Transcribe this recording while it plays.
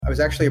was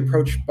actually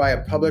approached by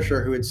a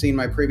publisher who had seen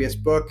my previous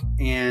book,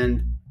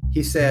 and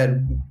he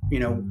said,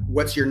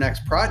 what's your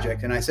next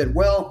project? And I said,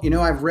 well,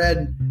 I've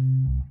read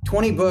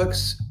 20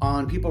 books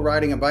on people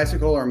riding a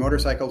bicycle or a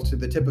motorcycle to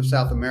the tip of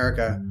South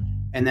America,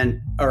 and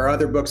then or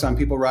other books on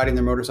people riding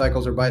their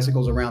motorcycles or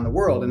bicycles around the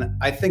world. And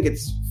I think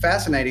it's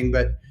fascinating,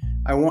 but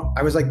I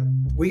was like,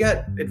 we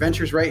got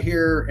adventures right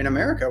here in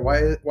America.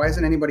 Why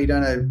hasn't anybody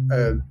done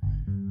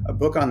a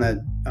book on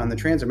the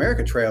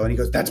Transamerica Trail? And he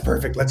goes, that's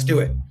perfect. Let's do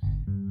it.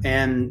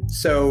 And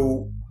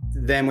so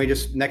then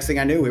next thing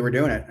I knew, we were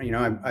doing it.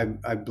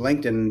 I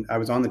blinked and I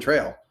was on the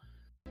trail.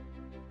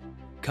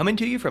 Coming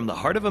to you from the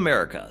heart of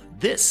America,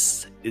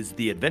 this is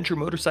the Adventure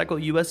Motorcycle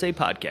USA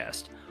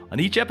podcast. On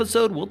each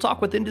episode, we'll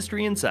talk with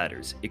industry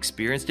insiders,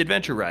 experienced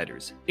adventure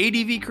riders,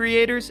 ADV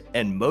creators,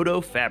 and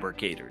moto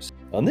fabricators.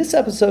 On this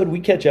episode, we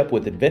catch up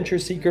with adventure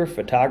seeker,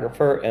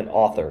 photographer, and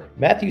author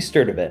Matthew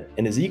Sturtevant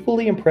and his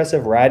equally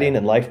impressive riding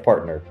and life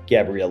partner,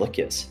 Gabriella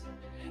Kiss.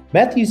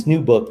 Matthew's new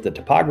book, The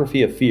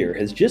Topography of Fear,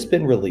 has just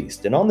been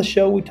released, and on the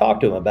show we talked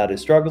to him about his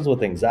struggles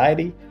with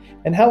anxiety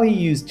and how he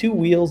used two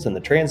wheels and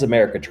the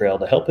Transamerica Trail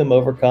to help him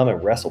overcome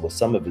and wrestle with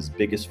some of his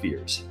biggest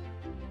fears.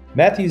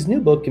 Matthew's new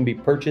book can be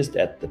purchased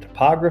at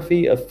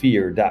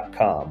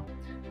thetopographyofear.com,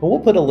 and we'll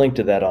put a link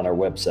to that on our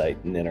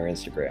website and in our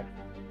Instagram.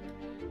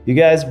 You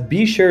guys,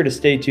 be sure to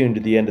stay tuned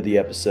to the end of the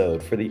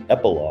episode for the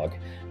epilogue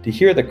to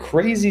hear the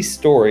crazy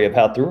story of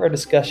how through our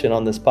discussion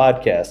on this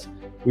podcast,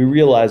 we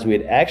realized we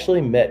had actually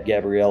met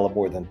Gabriella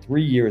more than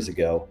 3 years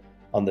ago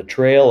on the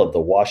trail of the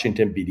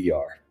Washington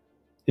BDR.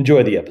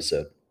 Enjoy the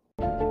episode.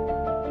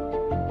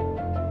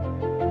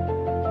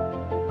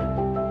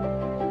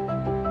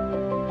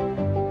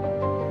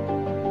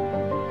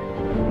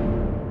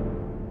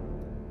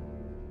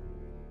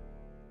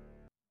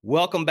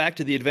 Welcome back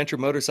to the Adventure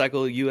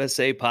Motorcycle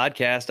USA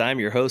podcast. I'm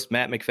your host,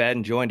 Matt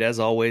McFadden, joined as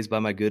always by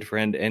my good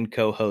friend and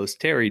co-host,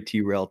 Terry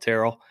T-Rell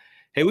Terrell.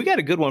 Hey, we got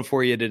a good one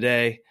for you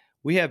today.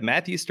 We have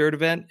Matthew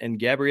Sturtevant and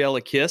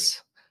Gabriella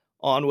Kiss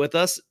on with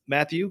us.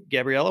 Matthew,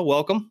 Gabriella,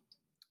 welcome.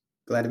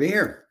 Glad to be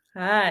here.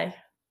 Hi.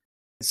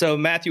 So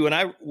Matthew,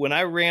 when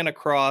I ran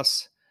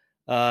across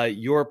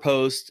your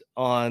post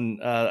on,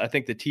 I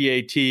think the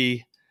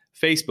TAT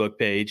Facebook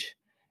page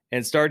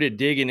and started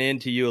digging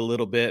into you a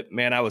little bit,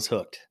 man, I was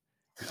hooked.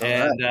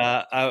 And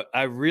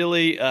I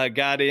really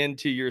got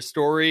into your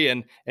story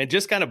and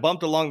just kind of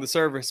bumped along the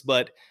surface,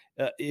 but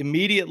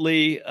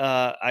immediately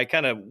I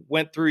kind of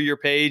went through your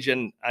page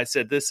and I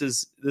said, this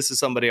is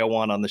somebody I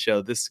want on the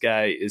show. This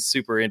guy is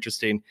super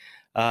interesting.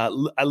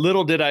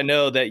 Little did I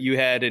know that you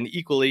had an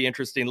equally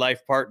interesting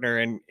life partner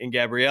in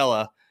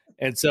Gabriella.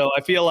 And so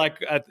I feel like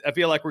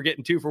we're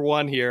getting 2 for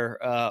 1 here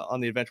on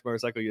the Adventure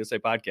Motorcycle USA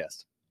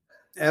podcast.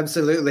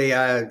 Absolutely.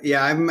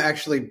 Yeah, I'm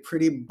actually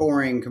pretty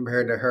boring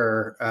compared to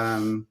her.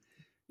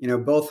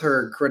 Both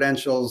her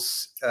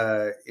credentials,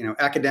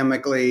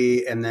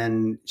 academically, and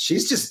then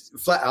she's just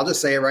flat. I'll just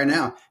say it right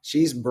now.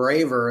 She's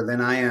braver than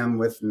I am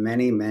with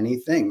many, many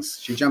things.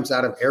 She jumps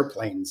out of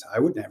airplanes. I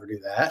would never do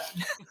that.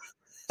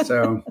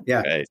 So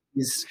yeah, right.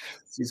 She's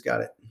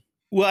got it.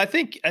 Well, I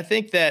think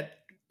that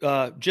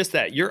just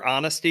that your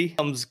honesty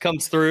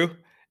comes through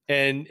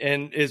and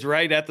is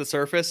right at the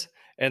surface.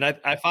 And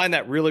I find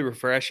that really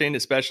refreshing,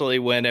 especially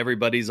when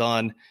everybody's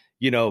on,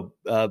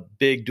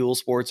 big dual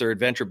sports or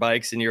adventure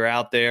bikes and you're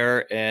out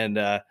there and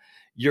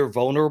you're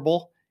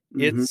vulnerable.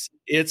 Mm-hmm.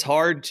 It's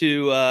hard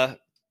to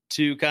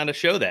kind of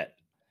show that.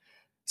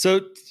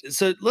 So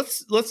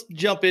let's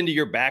jump into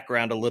your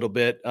background a little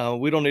bit.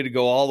 We don't need to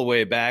go all the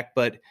way back,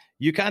 but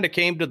you kind of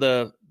came to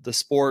the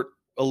sport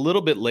a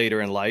little bit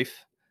later in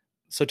life.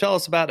 So tell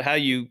us about how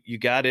you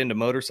got into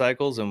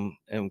motorcycles and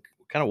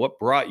kind of what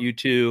brought you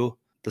to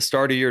the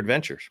start of your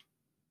adventures.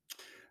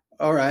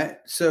 All right.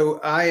 So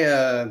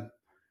I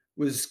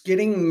was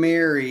getting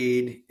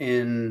married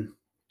in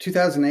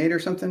 2008 or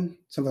something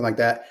like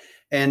that.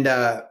 And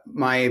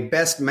my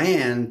best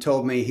man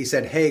told me, he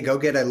said, hey, go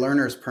get a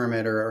learner's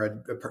permit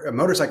or a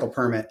motorcycle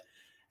permit.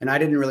 And I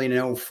didn't really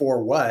know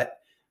for what,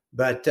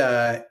 but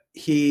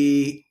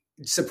he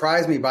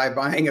surprised me by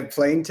buying a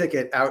plane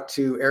ticket out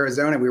to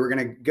Arizona. We were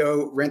going to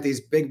go rent these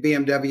big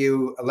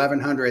BMW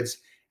 1100s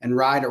and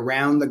ride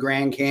around the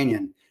Grand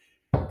Canyon.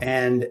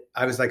 And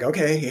I was like,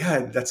 okay, yeah,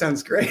 that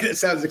sounds great. It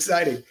sounds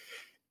exciting.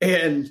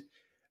 And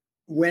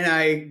when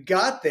I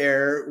got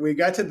there, we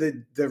got to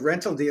the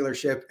rental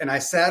dealership and I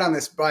sat on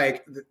this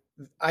bike.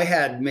 I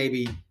had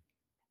maybe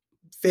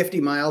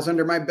 50 miles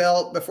under my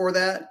belt before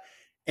that,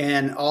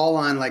 and all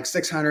on like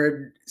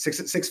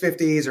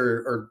 650s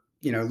or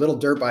little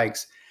dirt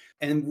bikes.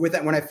 And with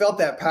that, when I felt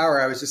that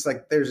power, I was just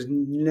like, there's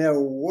no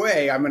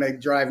way I'm going to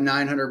drive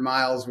 900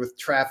 miles with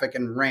traffic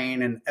and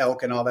rain and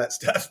elk and all that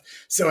stuff.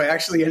 So I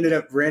actually ended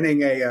up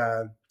renting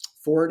a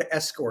Ford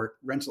Escort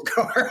rental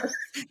car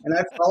and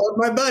I followed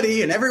my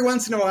buddy, and every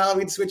once in a while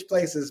we'd switch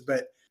places.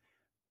 But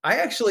I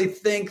actually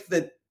think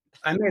that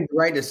I made the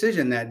right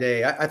decision that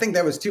day. I think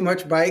that was too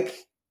much bike.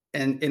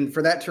 And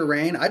for that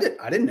terrain, I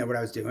didn't know what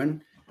I was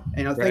doing.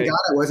 And thank God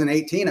I wasn't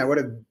 18. I would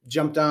have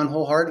jumped on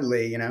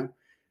wholeheartedly,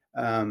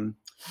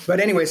 But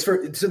anyways,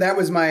 so that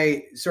was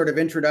my sort of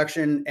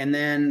introduction, and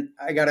then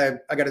I got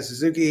a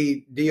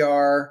Suzuki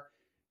DR,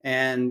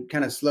 and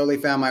kind of slowly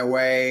found my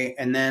way,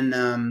 and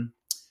then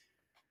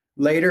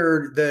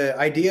later the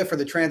idea for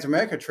the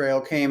Transamerica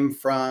Trail came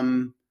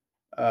from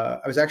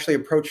I was actually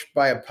approached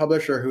by a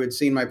publisher who had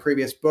seen my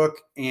previous book,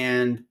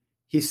 and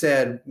he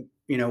said,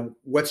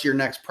 what's your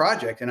next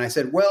project? And I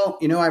said, well,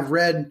 I've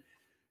read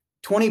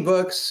 20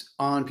 books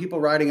on people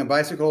riding a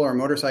bicycle or a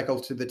motorcycle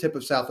to the tip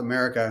of South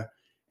America,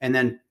 and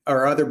then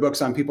or other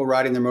books on people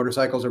riding their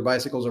motorcycles or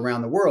bicycles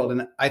around the world.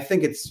 And I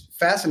think it's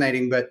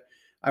fascinating, but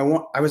I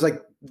was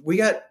like, we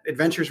got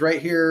adventures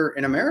right here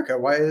in America.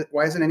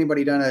 Why hasn't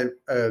anybody done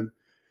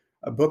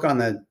a book on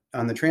the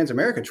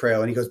Transamerica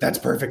Trail? And he goes, that's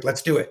perfect.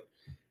 Let's do it.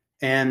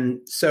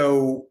 And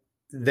so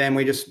then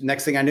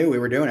next thing I knew, we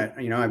were doing it.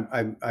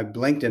 I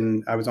blinked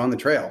and I was on the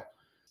trail.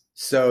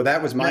 So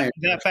that was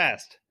that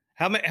fast.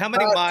 How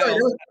many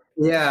miles?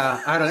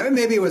 Yeah, I don't know.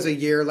 Maybe it was a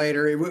year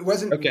later. It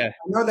wasn't okay.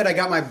 I know that I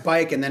got my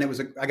bike, and then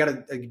I got a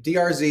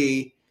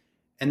DRZ,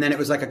 and then it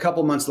was like a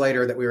couple months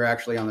later that we were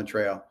actually on the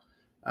trail.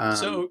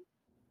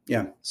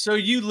 Yeah. So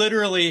you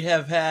literally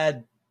have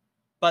had,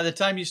 by the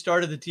time you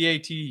started the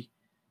TAT,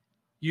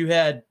 you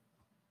had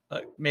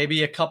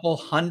maybe a couple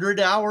 100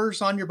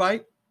 hours on your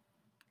bike,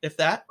 if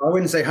that? I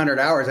wouldn't say 100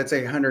 hours. I'd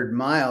say 100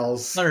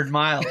 miles. 100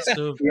 miles.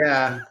 So.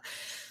 Yeah.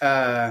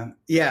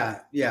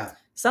 Yeah.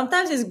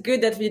 Sometimes it's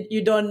good that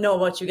you don't know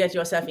what you get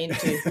yourself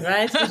into,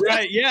 right?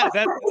 Right. Yeah.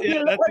 That's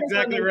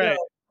exactly right.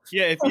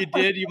 Yeah. If you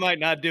did, you might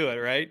not do it.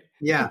 Right.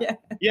 Yeah.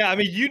 Yeah. I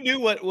mean, you knew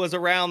what was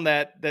around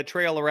that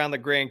trail around the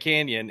Grand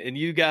Canyon, and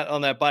you got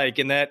on that bike,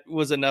 and that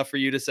was enough for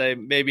you to say,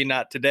 maybe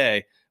not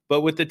today.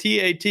 But with the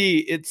TAT,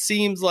 it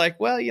seems like,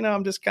 well,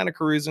 I'm just kind of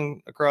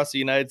cruising across the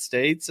United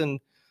States, and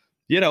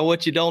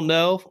what you don't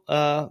know,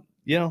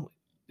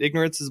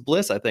 ignorance is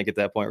bliss, I think, at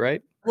that point,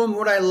 right? Well,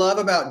 what I love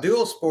about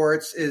dual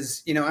sports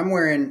is, I'm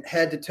wearing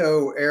head to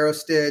toe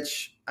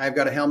Aerostitch. I've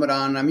got a helmet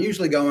on. I'm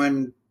usually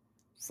going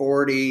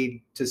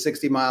 40 to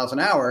 60 miles an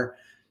hour.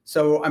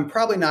 So I'm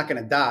probably not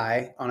going to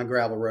die on a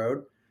gravel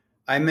road.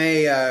 I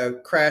may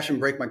crash and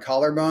break my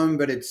collarbone,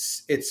 but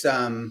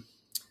the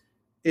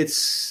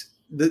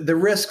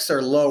risks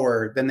are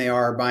lower than they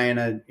are buying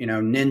a,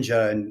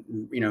 Ninja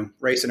and,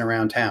 racing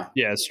around town.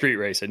 Yeah. Street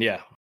racing. Yeah.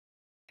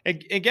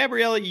 And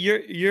Gabriella,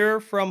 you're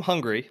from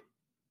Hungary.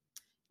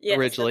 Yes,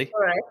 originally. That's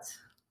correct.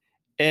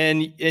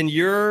 And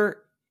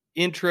your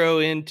intro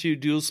into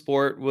dual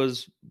sport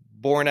was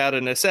born out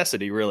of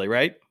necessity, really,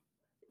 right?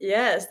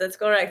 Yes, that's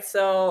correct.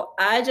 So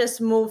I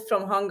just moved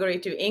from Hungary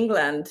to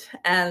England,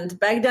 and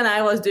back then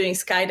I was doing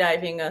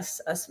skydiving,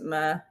 as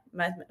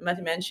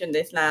Matty mentioned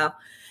it now.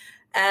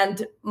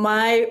 And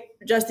my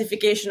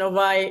justification of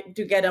why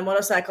to get a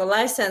motorcycle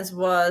license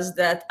was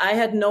that I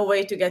had no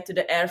way to get to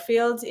the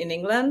airfield in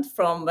England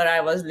from where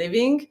I was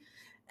living.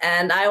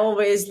 And I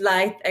always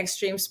liked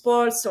extreme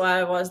sports. So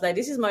I was like,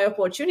 this is my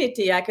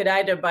opportunity. I could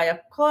either buy a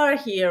car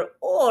here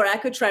or I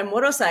could try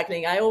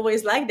motorcycling. I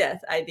always liked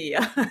that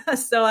idea.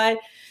 So I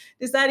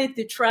decided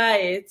to try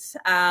it. So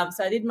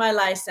I did my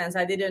license.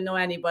 I didn't know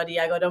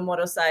anybody. I got a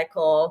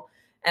motorcycle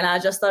and I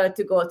just started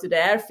to go to the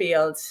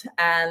airfield.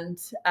 And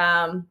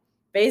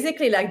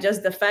basically, like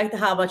just the fact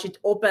how much it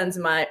opened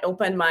my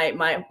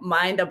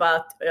mind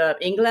about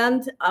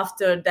England.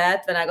 After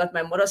that, when I got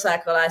my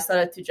motorcycle, I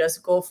started to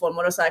just go for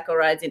motorcycle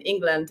rides in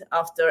England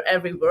after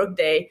every work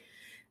day.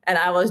 And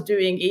I was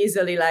doing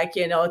easily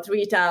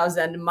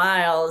 3,000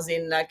 miles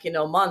in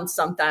months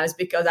sometimes,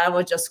 because I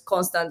was just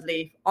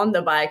constantly on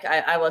the bike.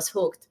 I was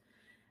hooked.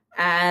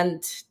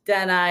 And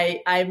then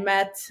I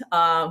met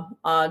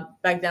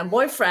back then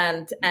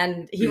boyfriend,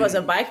 and he was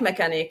a bike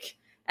mechanic.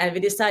 And we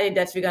decided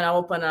that we're going to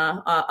open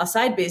a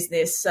side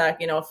business,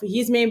 for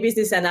his main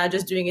business, and I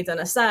just doing it on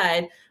the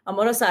side, a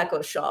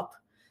motorcycle shop.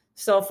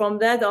 So from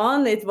that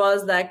on, it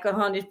was like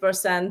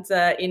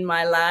 100% in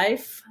my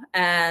life.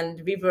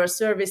 And we were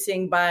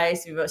servicing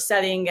bikes, we were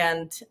selling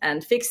and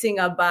fixing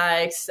up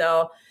bikes.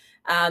 So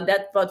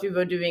that's what we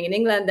were doing in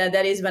England. And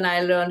that is when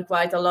I learned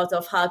quite a lot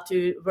of how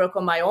to work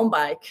on my own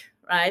bike,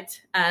 right?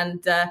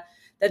 And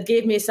that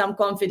gave me some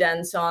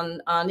confidence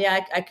on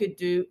I could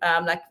do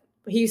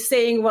his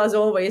saying was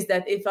always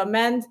that if a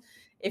man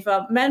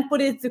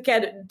put it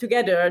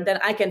together, then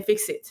I can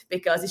fix it,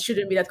 because it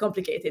shouldn't be that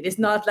complicated. It's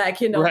not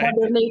like, right.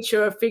 Mother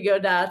Nature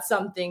figured out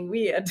something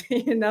weird,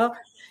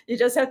 You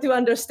just have to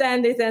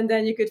understand it and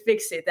then you could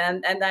fix it.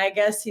 And I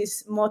guess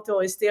his motto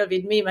is still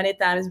with me many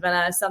times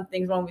when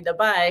something's wrong with the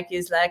bike,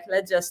 is like,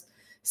 let's just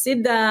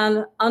sit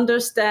down,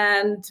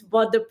 understand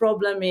what the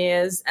problem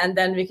is, and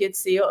then we could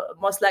see,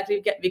 most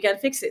likely we can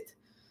fix it.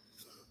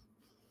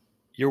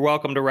 You're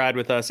welcome to ride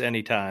with us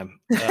anytime.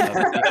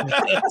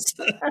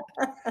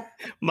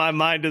 My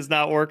mind does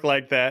not work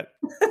like that.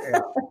 Yeah.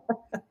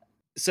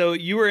 So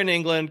you were in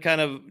England kind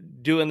of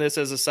doing this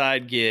as a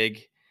side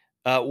gig.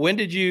 When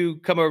did you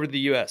come over to the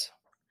U.S.?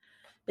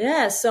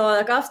 Yeah, so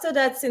after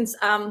that, since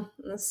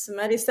as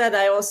Maddie said,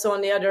 I also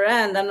on the other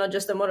end, I'm not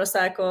just a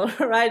motorcycle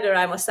rider,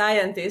 I'm a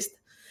scientist.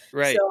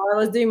 Right. So I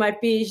was doing my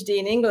PhD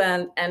in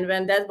England, and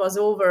when that was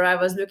over, I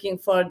was looking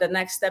for the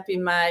next step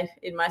in my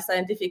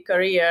scientific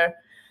career.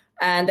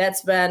 And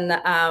that's when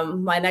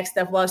my next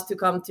step was to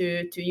come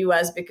to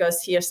US,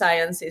 because here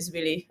science is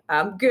really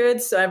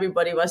good. So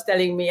everybody was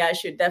telling me I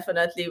should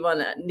definitely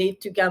need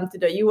to come to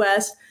the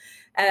US,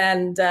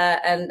 and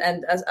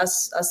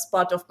as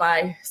part of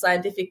my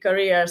scientific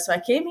career. So I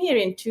came here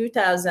in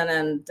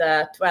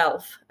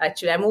 2012.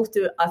 Actually, I moved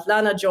to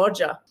Atlanta,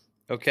 Georgia.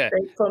 Okay.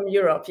 Straight from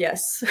Europe,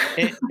 yes.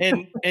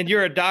 and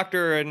you're a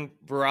doctor in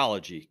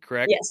virology,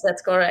 correct? Yes,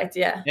 that's correct.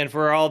 Yeah. And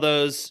for all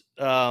those,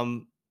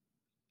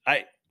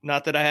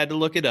 not that I had to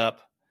look it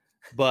up,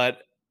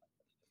 but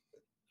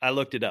I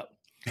looked it up.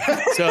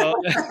 So,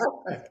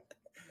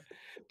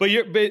 but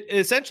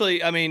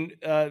essentially, I mean,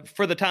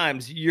 for the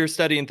Times, you're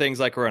studying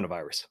things like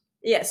coronavirus.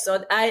 Yes.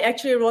 So I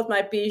actually wrote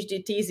my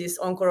PhD thesis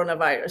on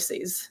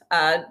coronaviruses.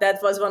 That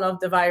was one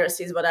of the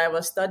viruses what I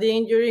was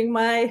studying during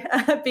my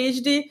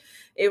PhD.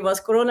 It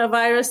was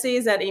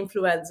coronaviruses and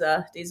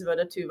influenza. These were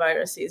the two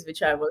viruses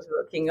which I was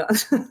working on.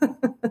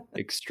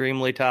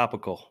 Extremely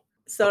topical.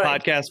 Sorry. A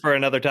podcast for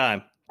another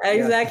time.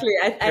 Exactly.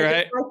 Right.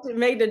 I like to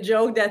make the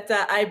joke that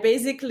I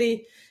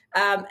basically,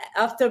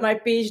 after my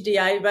PhD,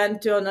 I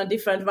went on a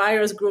different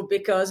virus group,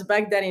 because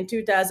back then in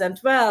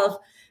 2012,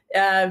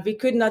 we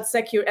could not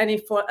secure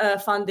any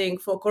funding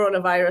for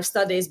coronavirus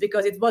studies,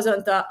 because it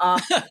wasn't a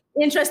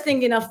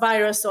interesting enough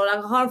virus or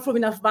a harmful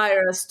enough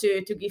virus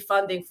to give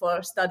funding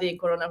for studying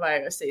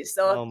coronaviruses.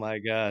 So, oh my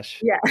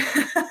gosh. Yeah.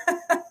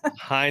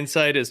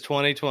 Hindsight is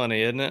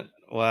 2020, isn't it?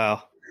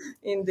 Wow.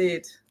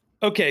 Indeed.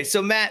 Okay.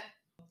 So Matt,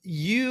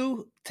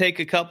 you take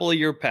a couple of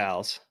your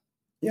pals.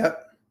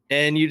 Yep.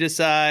 And you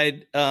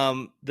decide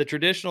the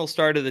traditional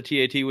start of the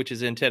TAT, which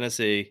is in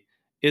Tennessee,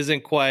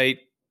 isn't quite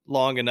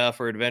long enough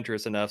or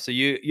adventurous enough. So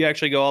you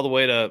actually go all the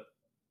way to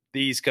the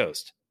East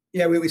Coast.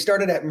 Yeah, we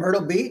started at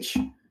Myrtle Beach.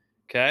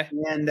 Okay.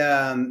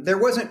 And there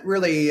wasn't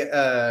really,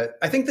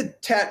 I think the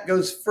TAT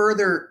goes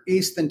further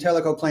east than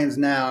Tellico Plains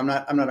now. I'm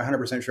not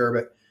 100% sure,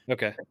 but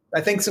okay.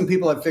 I think some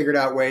people have figured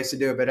out ways to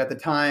do it, but at the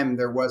time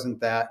there wasn't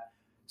that.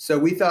 So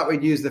we thought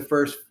we'd use the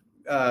first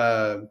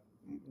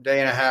day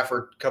and a half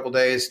or a couple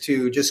days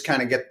to just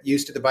kind of get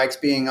used to the bikes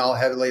being all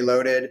heavily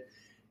loaded.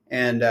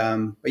 And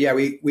but yeah,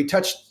 we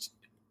touched,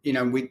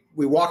 we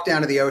walked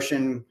down to the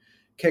ocean,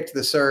 kicked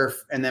the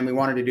surf, and then we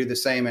wanted to do the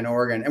same in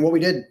Oregon. And what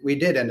we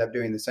did end up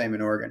doing the same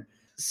in Oregon.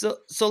 So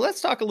let's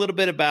talk a little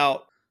bit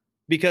about,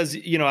 because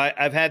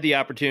I've had the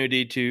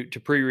opportunity to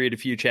pre-read a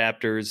few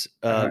chapters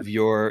of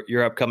your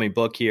upcoming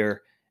book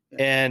here,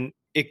 and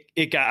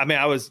it got, I mean,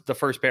 I was the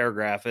first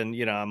paragraph, and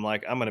I'm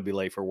like, I'm going to be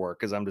late for work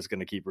because I'm just going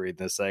to keep reading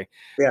this thing.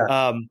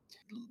 Yeah.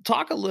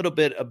 Talk a little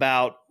bit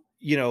about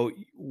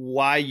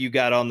why you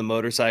got on the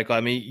motorcycle.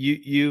 I mean,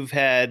 you've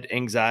had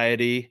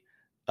anxiety,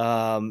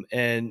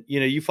 and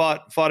you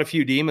fought a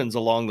few demons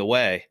along the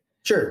way.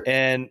 Sure.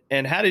 And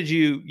how did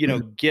you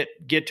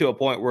get to a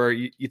point where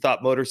you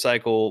thought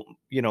motorcycle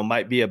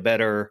might be a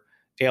better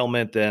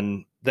ailment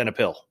than a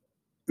pill?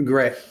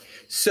 Great.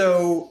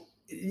 So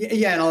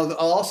yeah, and I'll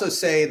also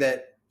say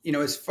that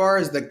as far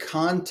as the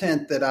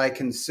content that I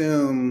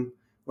consume,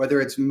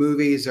 whether it's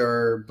movies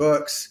or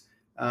books,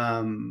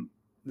 the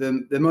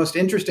most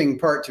interesting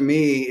part to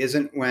me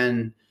isn't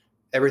when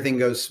everything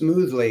goes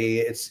smoothly.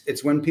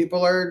 It's when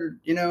people are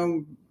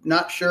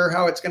not sure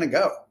how it's going to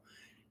go.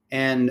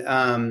 And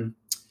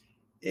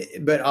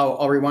but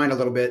I'll rewind a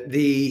little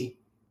bit.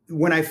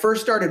 When I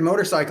first started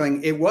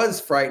motorcycling, it was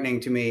frightening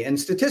to me. And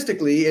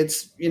statistically,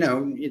 it's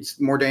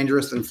more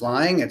dangerous than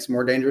flying. It's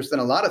more dangerous than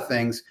a lot of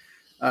things.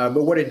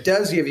 But what it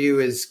does give you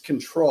is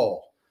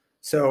control.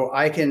 So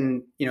I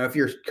can, if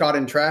you're caught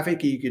in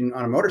traffic,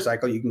 on a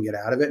motorcycle, you can get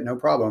out of it, no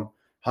problem.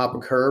 Hop a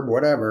curb,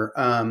 whatever.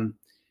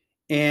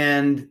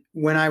 And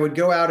when I would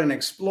go out and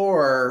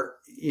explore,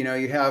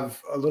 you have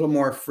a little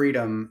more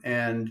freedom,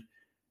 and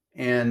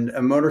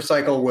a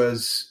motorcycle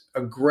was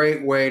a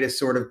great way to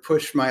sort of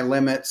push my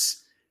limits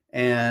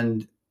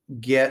and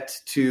get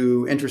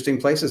to interesting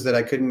places that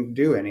I couldn't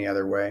do any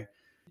other way.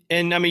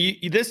 And I mean,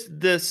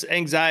 this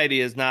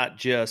anxiety is not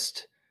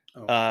just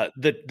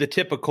the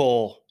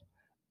typical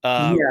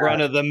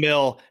run of the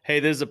mill. Hey,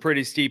 this is a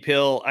pretty steep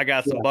hill. I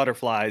got some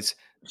butterflies.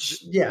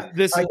 Yeah,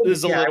 this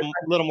is a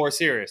little more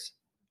serious.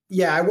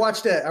 Yeah, I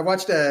watched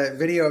a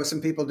video of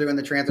some people doing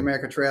the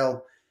Trans-America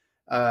Trail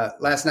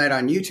last night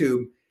on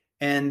YouTube,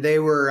 and they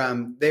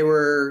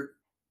were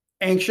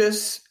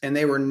anxious and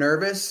they were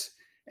nervous.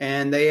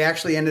 And they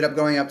actually ended up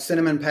going up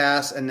Cinnamon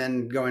Pass and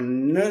then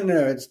going,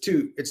 no, it's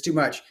too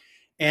much.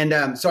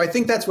 And so I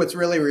think that's what's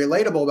really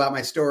relatable about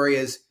my story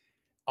is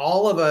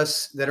all of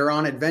us that are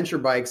on adventure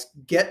bikes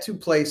get to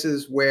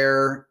places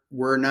where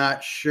we're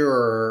not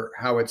sure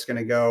how it's going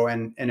to go.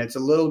 And it's a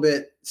little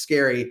bit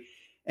scary.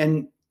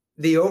 And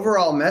the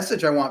overall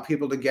message I want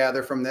people to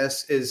gather from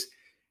this is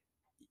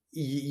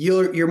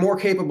you're more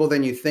capable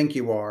than you think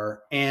you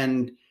are.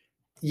 And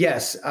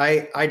yes,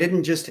 I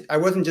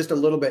wasn't just a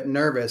little bit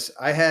nervous.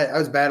 I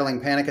was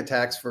battling panic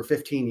attacks for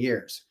 15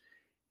 years.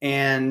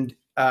 And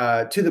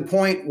to the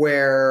point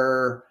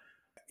where,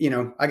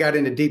 I got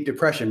into deep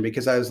depression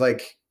because I was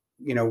like,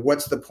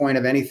 what's the point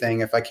of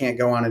anything if I can't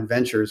go on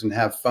adventures and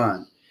have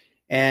fun?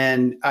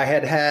 And I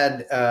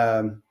had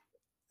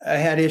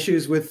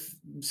issues with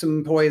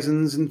some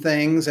poisons and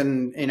things.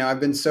 And, I've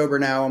been sober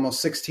now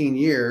almost 16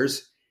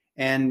 years.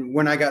 And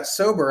when I got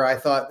sober, I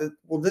thought,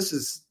 well, this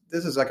is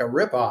like a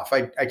ripoff.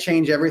 I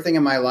change everything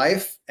in my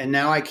life and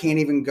now I can't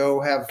even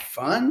go have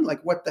fun.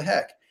 Like, what the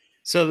heck?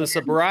 So the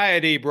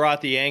sobriety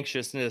brought the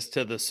anxiousness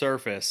to the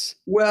surface.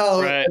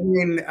 Well, right? I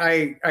mean,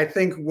 I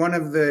think one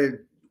of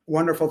the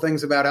wonderful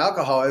things about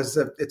alcohol is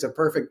that it's a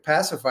perfect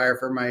pacifier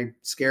for my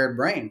scared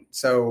brain.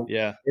 So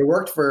yeah, it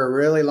worked for a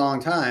really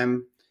long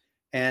time.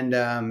 And,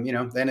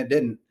 then it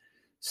didn't.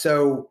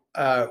 So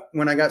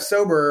when I got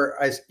sober,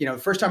 the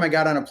first time I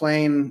got on a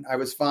plane, I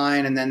was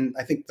fine. And then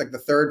I think like the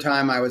third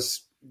time I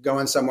was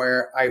going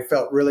somewhere, I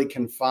felt really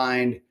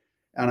confined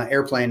on an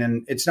airplane.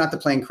 And it's not the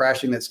plane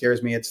crashing that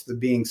scares me. It's the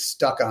being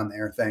stuck on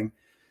there thing.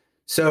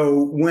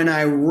 So when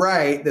I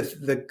write,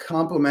 the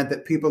compliment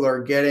that people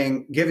are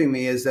giving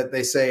me is that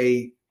they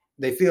say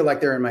they feel like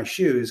they're in my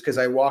shoes because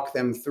I walk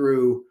them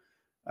through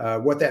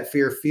what that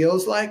fear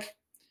feels like.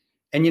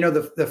 And,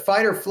 the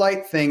fight or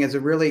flight thing is a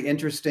really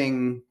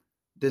interesting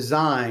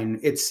design.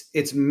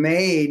 It's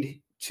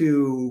made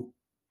to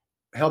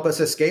help us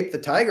escape the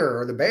tiger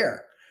or the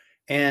bear.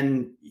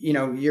 And,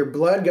 your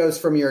blood goes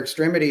from your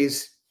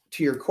extremities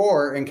to your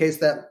core in case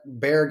that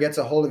bear gets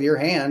a hold of your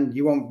hand,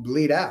 you won't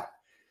bleed out.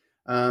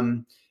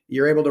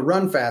 You're able to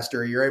run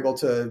faster. You're able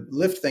to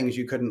lift things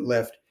you couldn't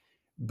lift.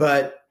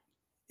 But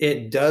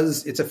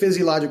it's a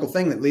physiological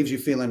thing that leaves you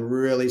feeling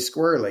really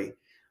squirrely.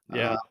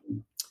 Yeah.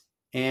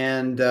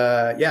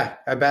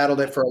 I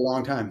battled it for a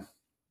long time.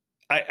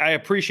 I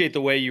appreciate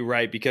the way you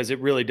write because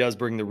it really does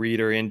bring the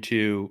reader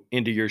into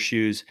your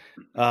shoes.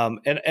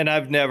 And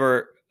I've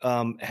never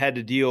had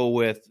to deal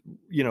with,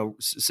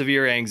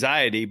 severe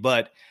anxiety,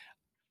 but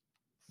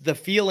the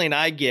feeling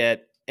I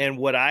get and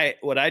what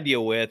I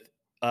deal with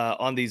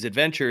on these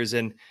adventures,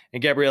 and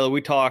Gabriella,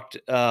 we talked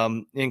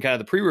in kind of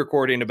the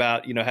pre-recording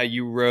about, how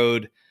you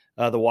rode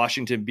the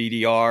Washington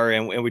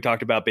BDR and we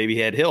talked about Baby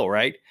Head Hill,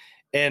 right?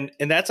 And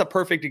that's a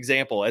perfect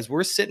example. As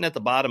we're sitting at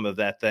the bottom of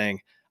that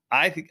thing,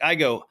 I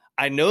go,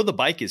 I know the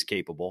bike is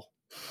capable.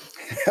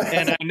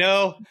 And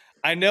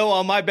I know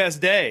on my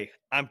best day,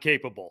 I'm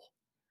capable,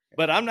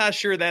 but I'm not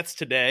sure that's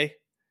today.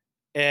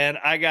 And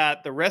I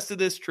got the rest of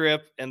this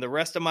trip and the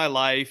rest of my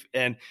life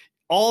and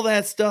all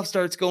that stuff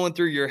starts going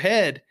through your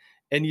head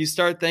and you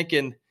start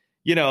thinking,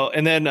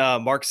 and then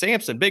Mark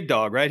Sampson, big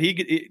dog, right?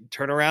 He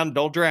turn around,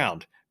 don't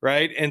drown.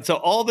 Right. And so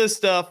all this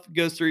stuff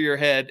goes through your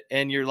head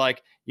and you're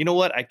like, you know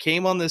what? I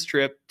came on this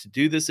trip to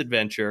do this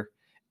adventure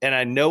and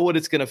I know what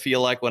it's going to feel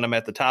like when I'm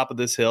at the top of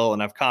this hill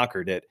and I've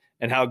conquered it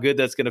and how good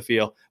that's going to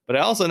feel. But I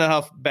also know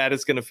how bad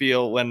it's going to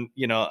feel when,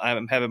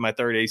 I'm having my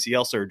third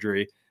ACL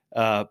surgery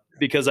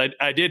because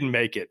I didn't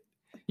make it.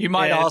 You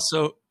might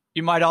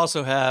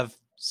also have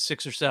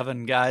 6 or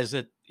 7 guys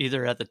that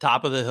either at the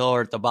top of the hill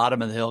or at the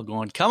bottom of the hill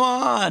going, come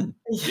on,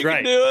 you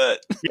can do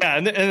it. Yeah.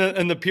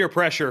 And the peer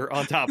pressure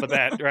on top of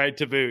that, right.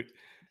 To boot.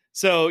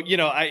 So,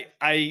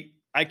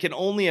 I can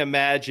only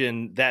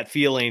imagine that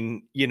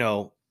feeling,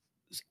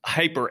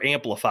 hyper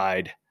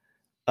amplified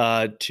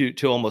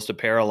to almost a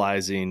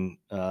paralyzing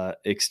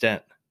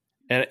extent.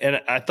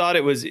 And I thought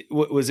it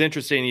was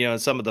interesting, in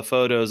some of the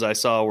photos I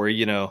saw where,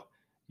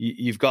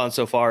 you've gone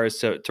so far as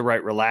to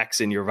write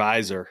relax in your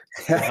visor,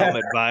 your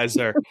helmet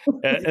visor,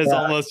 as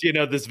almost,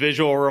 this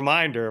visual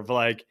reminder of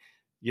like,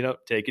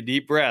 take a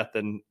deep breath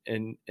and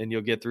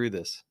you'll get through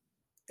this.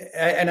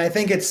 And I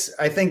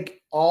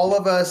think all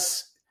of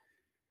us,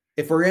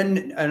 if we're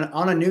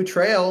on a new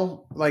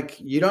trail, like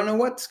you don't know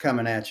what's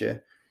coming at you.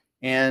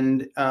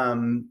 And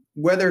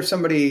whether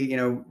somebody,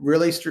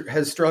 really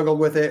has struggled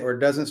with it or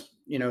doesn't,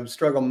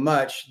 struggle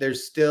much,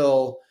 there's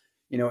still,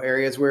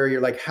 areas where you're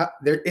like,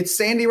 it's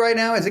sandy right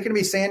now. Is it going to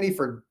be sandy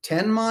for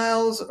 10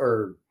 miles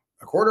or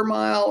a quarter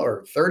mile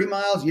or 30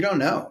 miles? You don't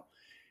know.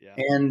 Yeah.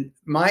 And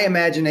my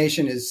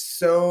imagination is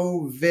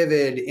so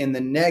vivid in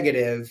the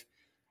negative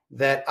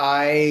that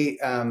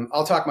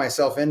I'll talk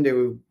myself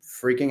into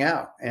freaking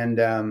out. And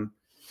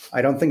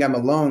I don't think I'm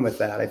alone with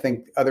that. I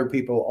think other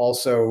people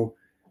also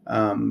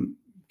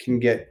can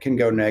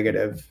go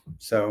negative.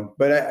 So,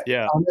 but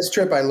on this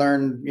trip, I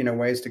learned,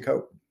 ways to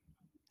cope.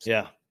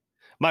 Yeah.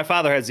 My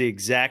father has the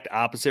exact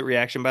opposite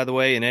reaction, by the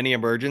way, in any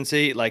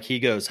emergency. Like he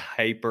goes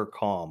hyper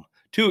calm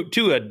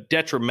to a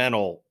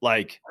detrimental,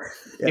 like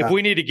if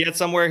we need to get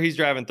somewhere, he's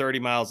driving 30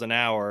 miles an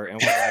hour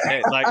and we're like,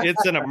 hey, like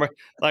it's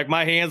like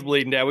my hand's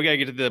bleeding down. We got to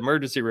get to the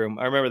emergency room.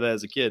 I remember that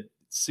as a kid.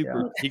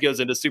 He goes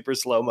into super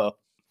slow-mo.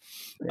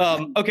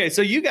 Okay.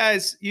 So you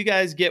guys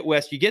get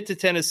west, you get to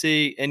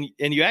Tennessee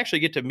and you actually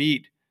get to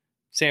meet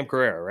Sam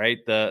Carrera, right?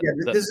 This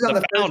is on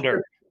the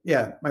founder.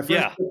 My first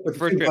trip with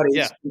two buddies.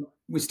 Yeah.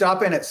 We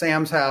stop in at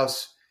Sam's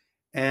house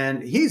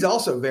and he's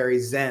also very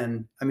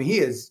zen. I mean, he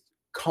is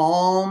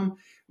calm.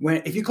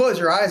 If you close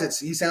your eyes,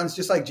 he sounds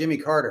just like Jimmy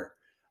Carter.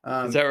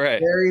 Is that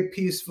right? Very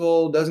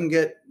peaceful, doesn't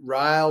get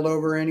riled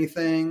over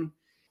anything.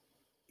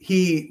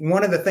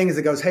 one of the things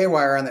that goes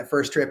haywire on that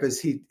first trip is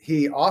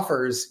he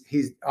offers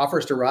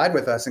to ride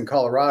with us in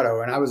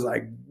Colorado. And I was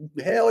like,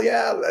 hell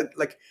yeah.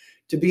 Like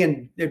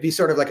it'd be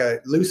sort of like a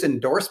loose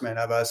endorsement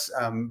of us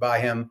by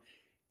him.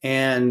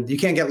 And you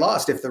can't get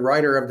lost if the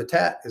rider of the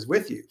Tat is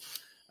with you.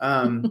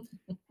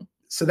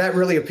 So that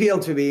really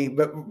appealed to me,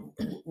 but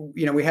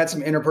we had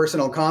some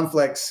interpersonal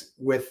conflicts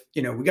with,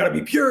 we got to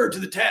be pure to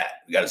the Tat.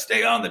 We got to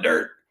stay on the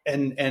dirt.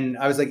 And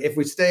I was like, if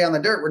we stay on the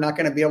dirt, we're not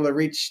going to be able to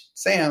reach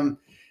Sam.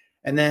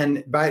 And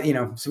then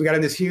so we got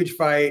in this huge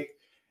fight.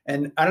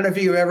 And I don't know if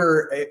you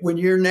ever, when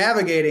you're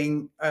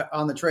navigating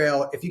on the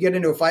trail, if you get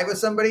into a fight with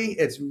somebody,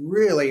 it's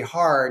really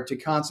hard to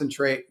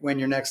concentrate when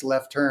your next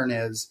left turn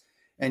is.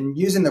 And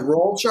using the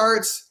roll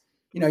charts,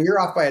 you're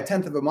off by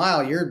 1/10 of a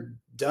mile, you're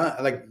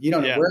done. Like you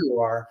don't know where you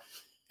are.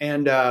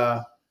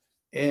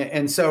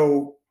 And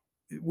so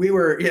we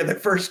were, the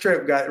first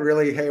trip got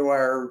really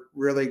haywire,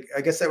 really,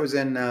 I guess that was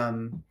in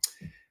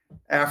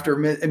after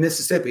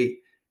Mississippi.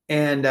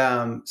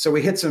 And so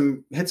we hit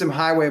some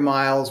highway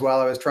miles while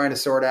I was trying to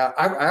sort out.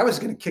 I was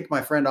going to kick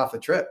my friend off the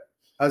trip.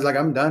 I was like,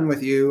 I'm done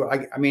with you.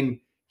 I mean,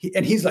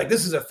 he's like,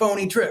 this is a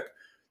phony trip.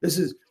 This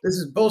is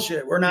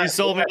bullshit. We're not. You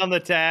sold me on the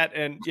Tat,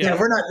 and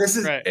we're not. This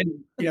is, right.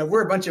 And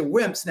we're a bunch of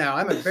wimps now.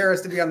 I'm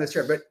embarrassed to be on this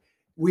trip, but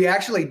we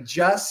actually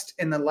just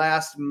in the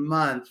last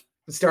month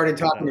started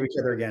talking to each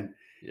other again.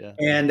 Yeah.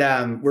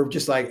 And we're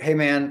just like, hey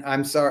man,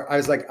 I'm sorry. I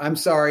was like, I'm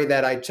sorry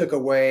that I took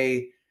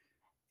away,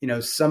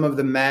 some of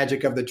the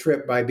magic of the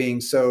trip by being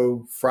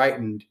so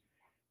frightened.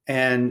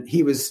 And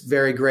he was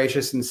very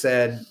gracious and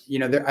said,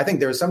 I think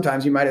there were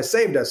sometimes you might have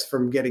saved us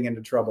from getting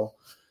into trouble.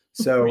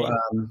 So,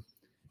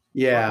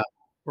 yeah.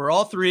 Were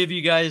all three of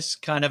you guys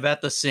kind of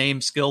at the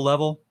same skill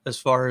level as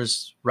far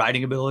as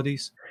riding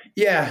abilities?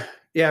 Yeah.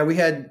 Yeah. We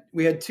had 2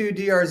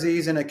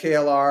 DRZs and a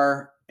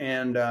KLR,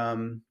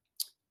 and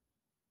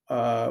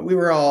we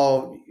were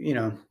all,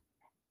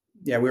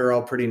 we were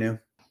all pretty new.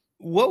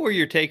 What were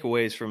your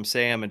takeaways from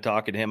Sam and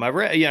talking to him? I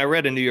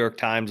read a New York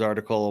Times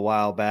article a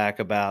while back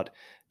about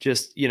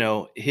just,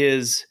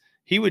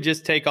 he would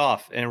just take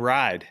off and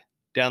ride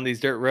down these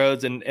dirt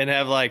roads and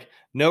have like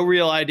no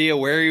real idea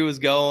where he was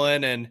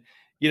going. And,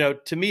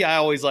 to me, I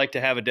always like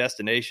to have a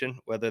destination,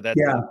 whether that's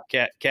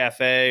a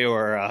cafe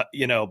or, a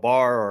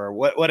bar or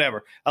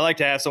whatever. I like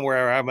to have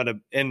somewhere where I'm going to,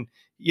 and,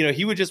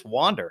 he would just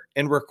wander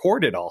and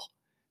record it all.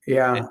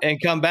 Yeah.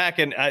 And come back.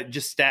 And I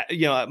just,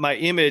 my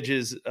image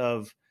is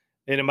of,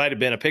 and it might've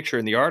been a picture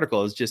in the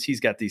article, is just, he's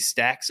got these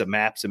stacks of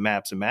maps and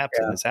maps and maps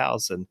in his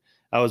house. And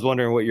I was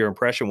wondering what your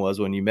impression was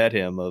when you met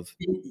him of.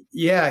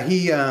 Yeah.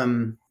 He,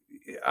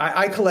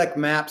 I collect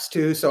maps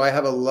too. So I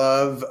have a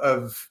love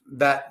of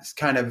that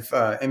kind of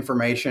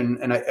information.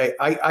 And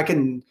I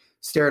can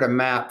stare at a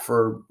map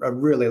for a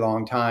really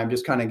long time,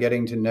 just kind of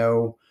getting to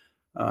know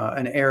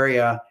an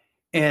area.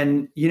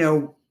 And,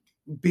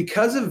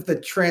 because of the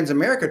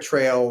Transamerica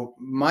Trail,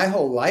 my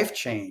whole life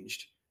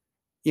changed.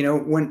 When I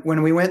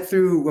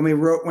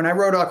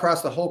rode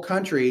across the whole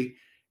country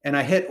and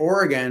I hit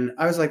Oregon,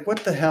 I was like,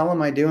 what the hell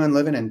am I doing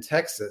living in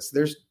Texas?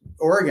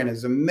 Oregon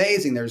is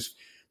amazing. There's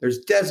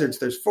deserts,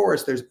 there's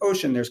forests, there's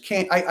ocean,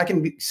 I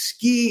can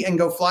ski and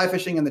go fly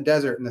fishing in the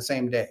desert in the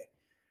same day.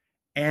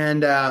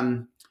 And,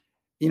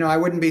 I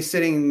wouldn't be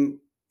sitting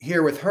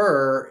here with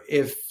her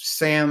if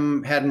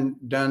Sam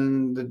hadn't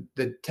done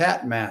the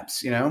TAT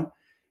maps,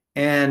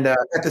 And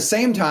at the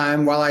same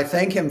time, while I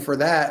thank him for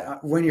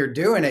that, when you're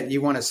doing it,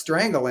 you want to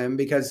strangle him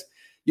because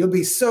you'll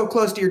be so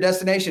close to your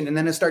destination, and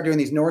then he'll start doing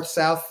these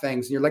north-south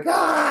things, and you're like,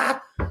 I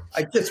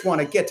just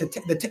want to get to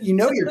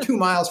you're 2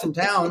 miles from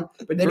town,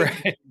 but then you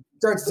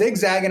start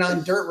zigzagging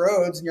on dirt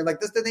roads, and you're like,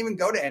 this doesn't even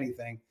go to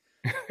anything.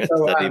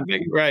 So,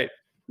 right.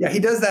 Yeah, he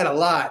does that a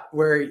lot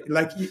where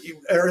like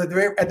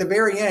at the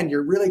very end,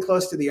 you're really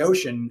close to the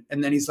ocean.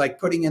 And then he's like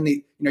putting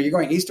in you're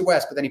going east to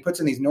west, but then he puts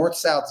in these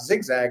north-south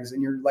zigzags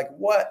and you're like,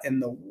 what in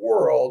the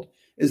world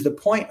is the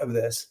point of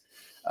this?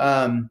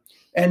 And,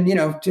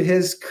 to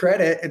his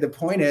credit, the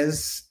point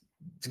is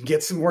to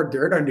get some more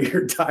dirt under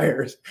your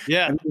tires.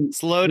 Yeah.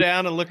 Slow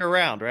down and look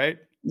around, right?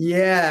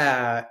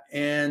 Yeah.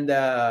 And,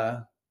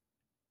 and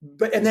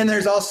then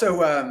there's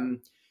also,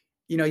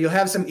 you'll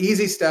have some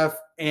easy stuff.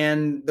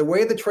 And the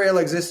way the trail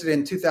existed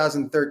in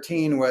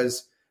 2013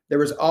 was there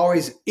was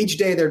always, each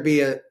day there'd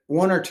be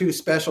 1 or 2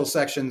 special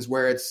sections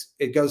where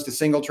it goes to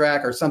single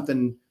track or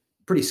something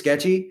pretty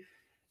sketchy.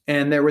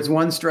 And there was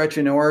one stretch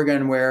in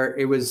Oregon where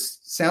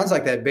sounds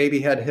like that Baby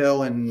Head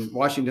Hill in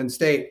Washington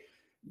State.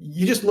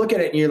 You just look at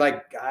it and you're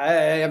like, I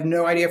have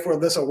no idea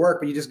if this will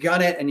work, but you just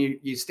gun it and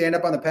you stand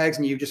up on the pegs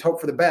and you just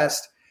hope for the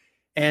best.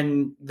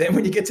 And then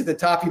when you get to the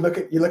top, you look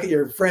at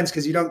your friends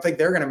because you don't think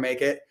they're going to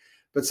make it.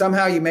 But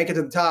somehow you make it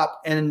to the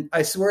top. And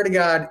I swear to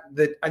God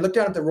that I looked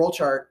down at the roll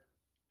chart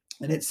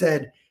and it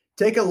said,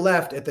 take a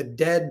left at the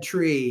dead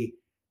tree.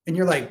 And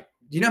you're like,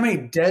 do you know how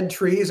many dead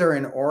trees are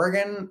in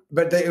Oregon?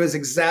 But it was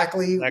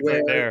exactly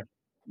where, there.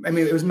 I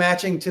mean, it was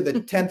matching to the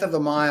 10th of a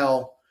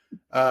mile.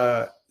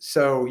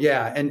 So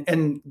yeah. And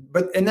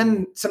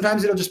then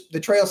sometimes the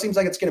trail seems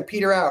like it's going to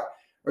peter out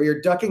or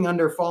you're ducking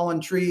under fallen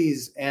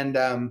trees. And,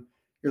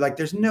 you're like,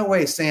 there's no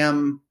way,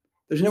 Sam,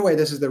 there's no way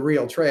this is the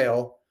real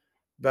trail.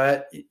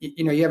 But,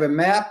 you have a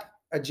map,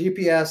 a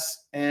GPS,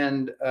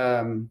 and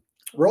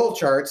roll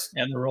charts.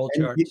 And the roll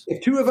charts.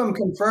 If two of them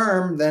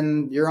confirm,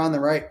 then you're on the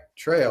right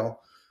trail.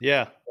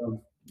 Yeah.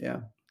 Yeah.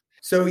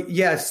 So,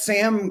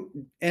 Sam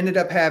ended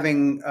up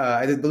having,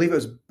 I believe it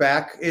was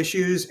back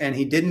issues, and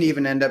he didn't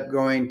even end up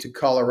going to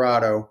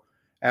Colorado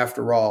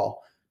after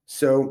all.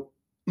 So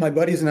my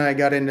buddies and I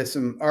got into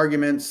some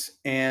arguments,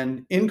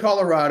 and in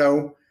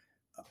Colorado,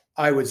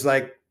 I was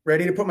like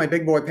ready to put my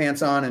big boy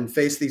pants on and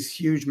face these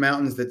huge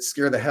mountains that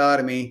scare the hell out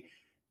of me.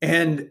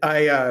 And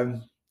I,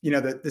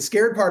 the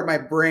scared part of my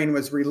brain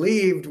was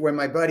relieved when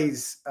my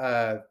buddies,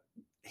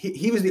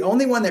 he was the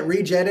only one that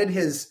rejetted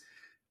his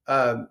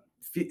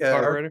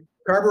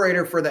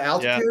carburetor for the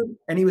altitude,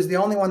 and he was the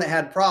only one that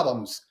had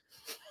problems.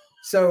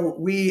 So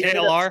we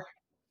KLR,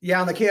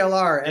 on the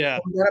KLR,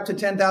 and we got up to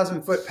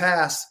 10,000 foot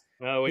pass.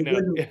 Oh, we know.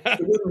 It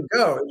wouldn't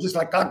go. It was just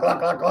like glug, glug,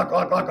 glug, glug,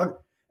 glug, glug, glug.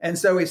 And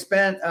so we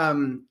spent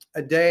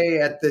a day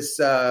at this.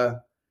 I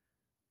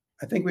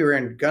think we were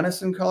in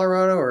Gunnison,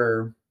 Colorado,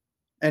 or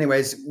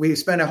anyways, we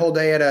spent a whole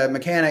day at a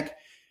mechanic,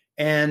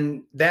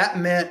 and that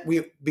meant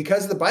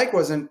because the bike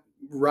wasn't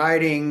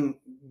riding.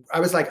 I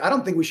was like, I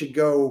don't think we should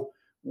go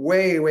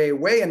way, way,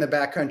 way in the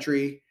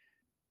backcountry.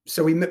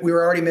 So we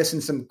were already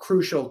missing some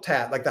crucial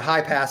like the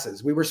high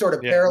passes. We were sort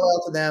of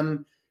parallel to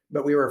them,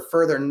 but we were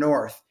further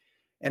north.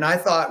 And I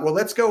thought, well,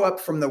 let's go up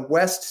from the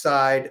west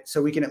side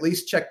so we can at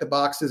least check the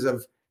boxes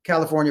of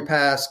California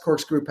Pass,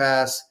 Corkscrew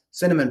Pass,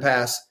 Cinnamon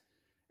Pass.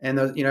 And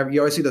those, you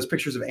always see those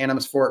pictures of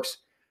Animas Forks.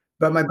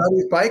 But my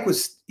buddy's bike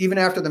was, even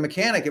after the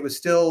mechanic, it was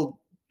still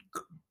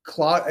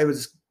it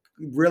was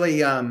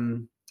really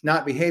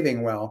not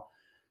behaving well.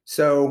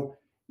 So,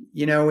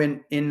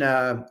 in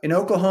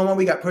Oklahoma,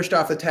 we got pushed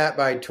off the TAT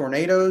by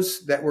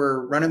tornadoes that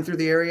were running through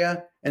the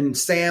area. And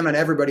Sam and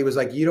everybody was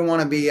like, you don't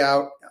want to be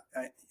out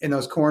in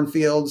those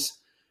cornfields.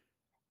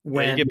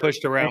 When you get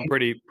pushed around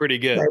pretty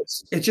good.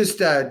 It's just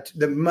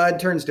the mud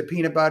turns to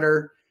peanut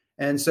butter.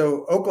 And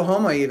so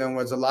Oklahoma even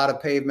was a lot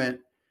of pavement.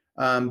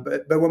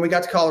 But when we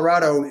got to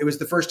Colorado, it was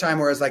the first time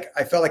where I was like,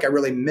 I felt like I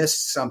really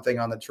missed something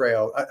on the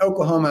trail.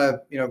 Oklahoma,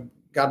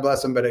 God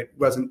bless them, but it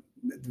wasn't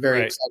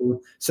very exciting,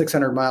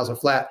 600 miles of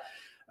flat.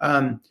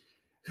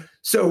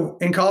 So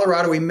in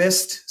Colorado, we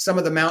missed some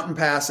of the mountain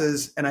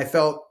passes, and I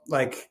felt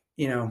like,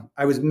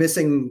 I was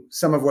missing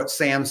some of what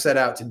Sam set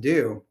out to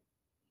do.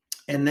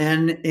 And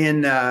then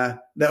in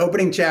the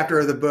opening chapter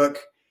of the book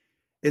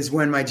is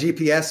when my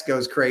GPS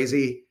goes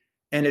crazy,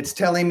 and it's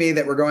telling me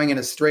that we're going in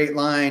a straight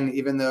line,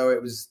 even though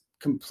it was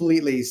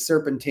completely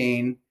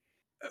serpentine.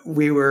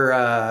 We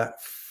were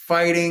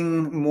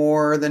fighting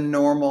more than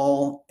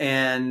normal,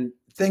 and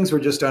things were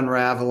just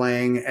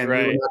unraveling, and we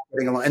were not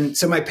getting along. And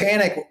so my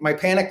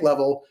panic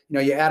level,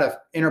 you add an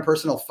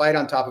interpersonal fight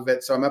on top of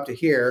it. So I'm up to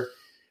here,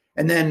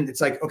 and then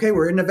it's like, okay,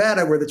 we're in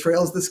Nevada, where the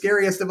trail is the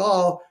scariest of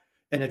all.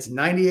 And it's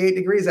 98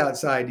 degrees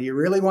outside. Do you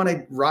really want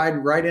to ride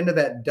right into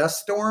that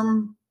dust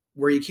storm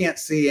where you can't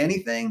see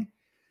anything?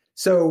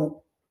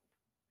 So,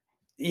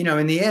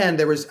 in the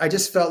end, I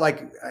just felt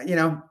like,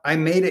 I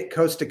made it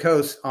coast to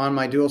coast on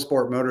my dual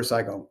sport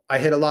motorcycle. I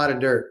hit a lot of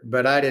dirt,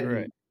 but I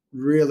didn't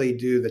really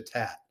do the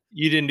TAT.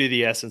 You didn't do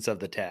the essence of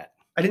the TAT.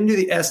 I didn't do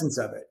the essence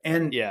of it.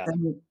 And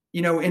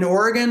in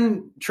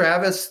Oregon,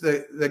 Travis,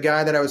 the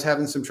guy that I was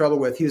having some trouble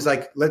with, he was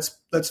like, let's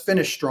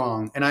finish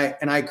strong. And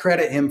I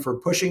credit him for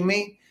pushing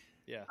me.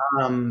 Yeah.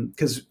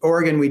 Because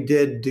Oregon, we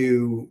did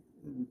do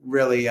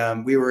really,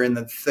 we were in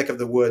the thick of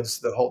the woods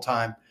the whole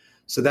time.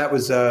 So that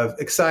was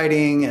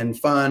exciting and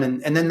fun.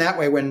 And then that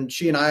way, when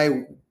she and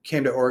I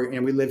came to Oregon,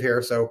 and we live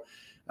here, so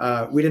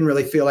we didn't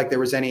really feel like there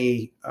was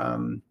any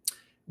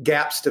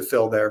gaps to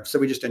fill there. So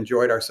we just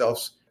enjoyed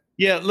ourselves.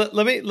 Yeah.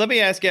 Let me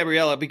ask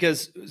Gabriella,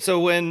 because so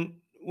when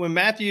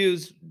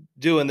Matthew's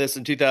doing this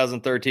in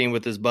 2013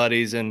 with his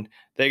buddies, and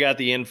they got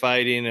the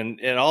infighting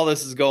and all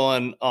this is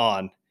going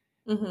on,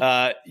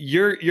 mm-hmm.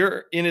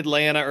 You're in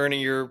Atlanta earning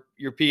your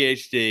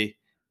PhD.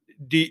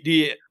 Do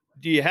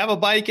you have a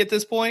bike at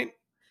this point?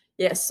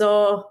 Yes.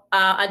 So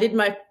I did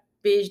my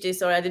PhD.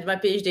 So I did my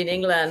PhD in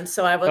England.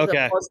 So I was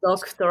a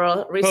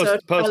postdoctoral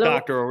research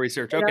postdoctoral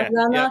research. Okay.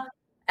 Yeah.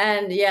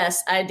 And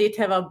yes, I did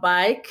have a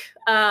bike.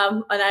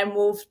 And I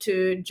moved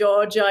to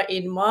Georgia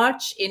in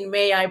March. In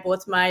May, I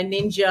bought my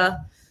Ninja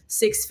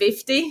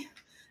 650.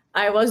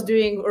 I was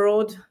doing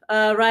road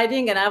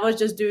riding, and I was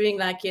just doing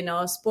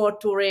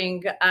sport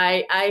touring.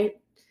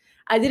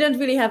 I didn't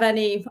really have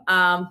any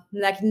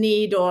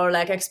need or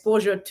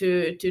exposure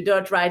to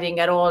dirt riding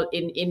at all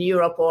in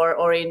Europe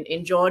or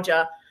in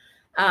Georgia.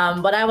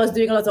 But I was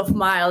doing a lot of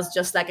miles,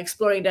 just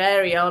exploring the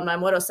area on my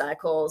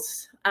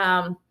motorcycles.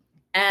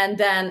 And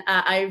then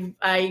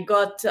I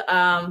got,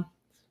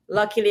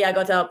 luckily I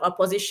got a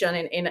position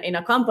in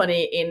a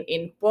company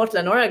in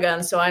Portland,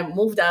 Oregon. So I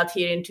moved out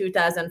here in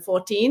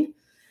 2014.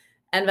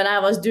 And when I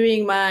was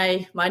doing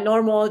my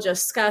normal,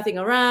 just scouting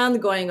around,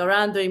 going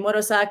around, doing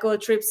motorcycle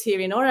trips here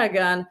in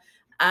Oregon,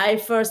 I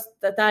first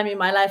the time in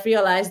my life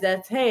realized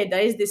that, hey,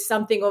 there is this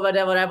something over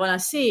there what I want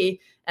to see.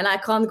 and I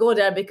can't go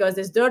there because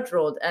it's dirt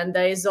road. And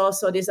there is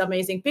also these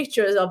amazing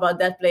pictures about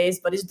that place,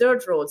 but it's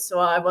dirt road. So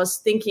I was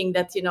thinking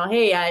that,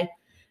 hey,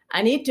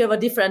 I need to have a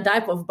different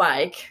type of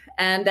bike.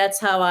 And that's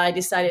how I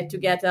decided to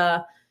get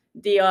a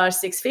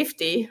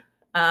DR650.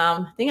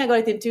 I think I got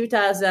it in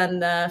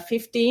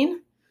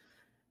 2015.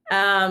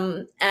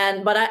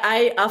 But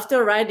I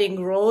after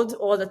riding road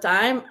all the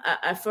time,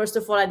 I first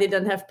of all, I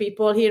didn't have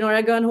people here in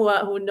Oregon who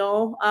I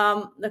know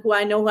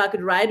who I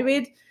could ride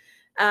with.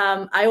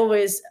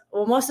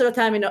 Most of the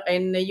time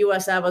in the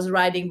US, I was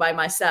riding by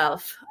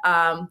myself.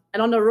 And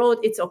on the road,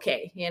 it's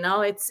okay.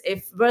 It's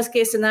if worst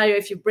case scenario,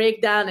 if you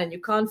break down and you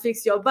can't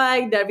fix your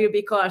bike, there will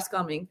be cars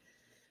coming.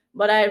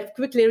 But I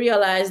quickly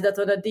realized that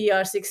on a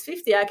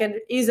DR650, I can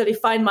easily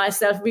find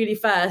myself really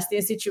fast in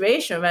a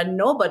situation where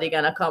nobody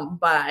gonna come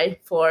by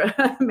for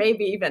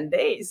maybe even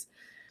days.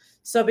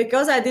 So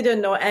because I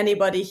didn't know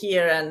anybody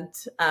here, and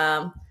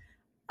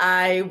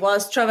I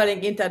was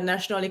traveling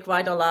internationally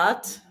quite a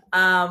lot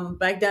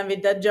back then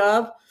with that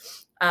job,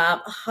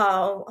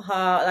 how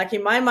like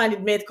in my mind,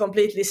 it made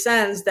completely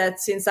sense that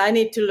since I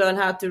need to learn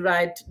how to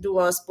ride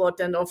dual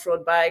sport and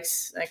off-road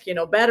bikes,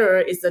 better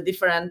is a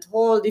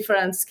whole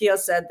different skill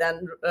set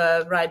than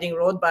riding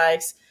road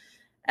bikes.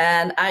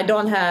 And I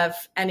don't have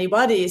any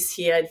buddies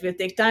here. It will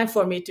take time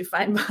for me to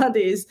find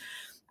buddies.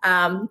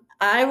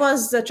 I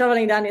was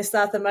traveling down in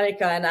South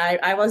America, and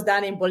I was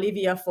down in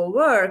Bolivia for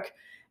work.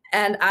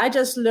 And I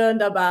just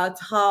learned about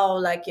how,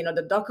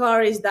 the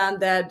Dakar is down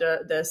there,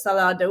 the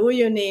Salar de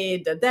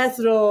Uyuni, the Death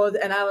Road.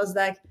 And I was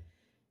like,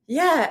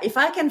 yeah, if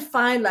I can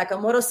find a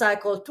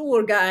motorcycle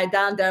tour guide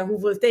down there who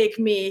will take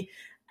me,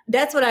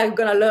 that's what I'm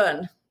going to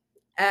learn.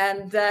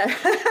 And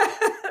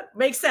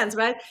makes sense,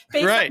 right?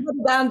 Pay right.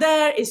 Down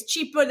there is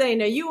cheaper than in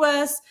the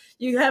US.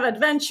 You have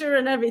adventure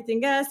and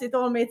everything else. It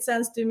all made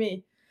sense to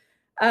me.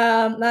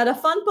 Now, the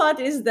fun part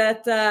is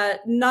that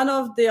none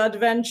of the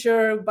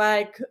adventure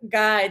bike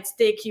guides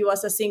take you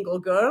as a single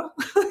girl.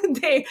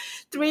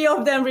 Three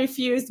of them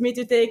refused me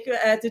to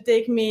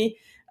take me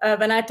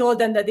when I told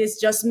them that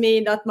it's just me,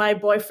 not my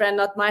boyfriend,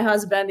 not my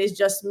husband, it's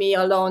just me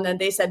alone. And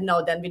they said,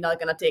 no, then we're not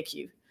going to take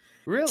you.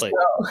 Really?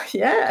 So,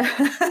 yeah.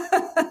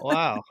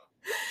 Wow.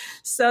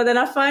 So then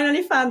I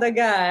finally found a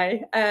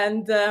guy.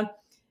 And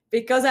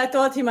because I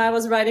told him I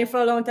was riding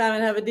for a long time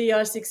and have a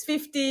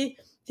DR650,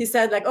 he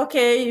said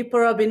okay, you're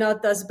probably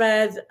not as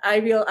bad. I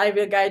will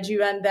guide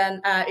you. And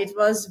then it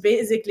was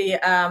basically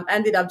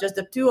ended up just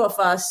the two of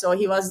us. So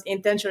he was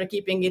intentionally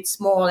keeping it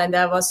small, and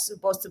there was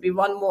supposed to be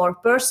one more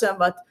person,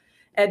 but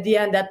at the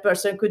end that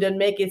person couldn't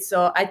make it.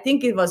 So I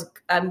think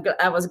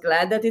I was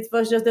glad that it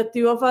was just the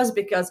two of us,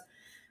 because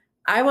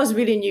I was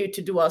really new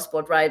to dual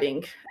sport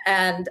riding,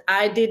 and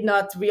I did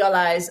not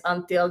realize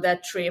until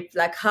that trip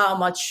how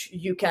much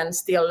you can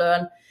still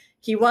learn.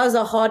 He was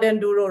a hard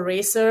enduro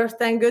racer,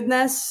 thank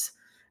goodness.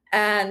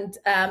 And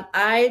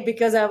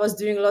because I was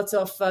doing lots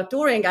of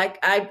touring, I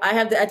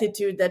have the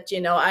attitude that,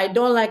 I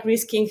don't like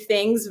risking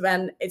things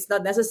when it's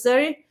not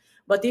necessary.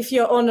 But if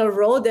you're on a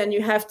road and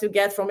you have to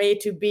get from A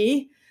to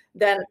B,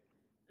 then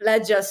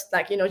let's just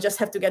just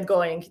have to get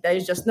going. There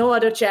is just no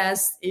other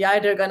chance. You're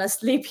either going to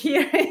sleep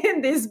here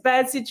in this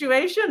bad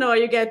situation or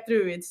you get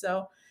through it.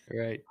 So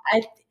right.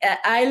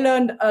 I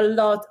learned a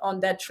lot on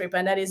that trip.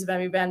 And that is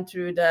when we went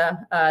through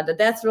the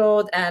Death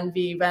Road, and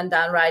we went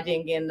down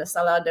riding in the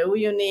Salar de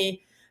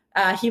Uyuni.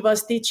 He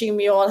was teaching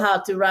me all how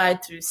to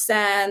ride through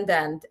sand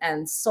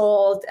and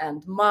salt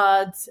and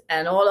mud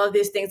and all of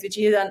these things, which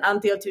even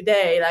until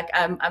today,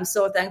 I'm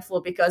so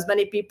thankful, because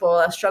many people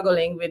are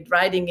struggling with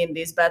riding in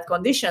these bad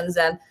conditions.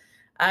 And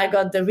I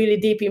got the really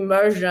deep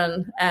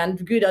immersion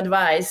and good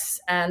advice,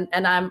 and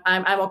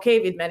I'm okay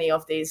with many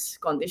of these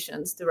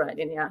conditions to ride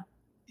in. Yeah.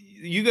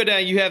 You go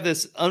down, you have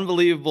this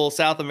unbelievable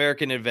South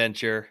American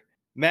adventure.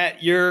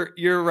 Matt,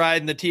 you're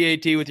riding the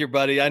TAT with your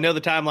buddy. I know the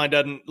timeline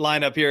doesn't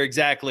line up here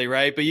exactly,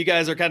 right? But you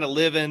guys are kind of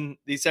living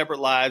these separate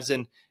lives,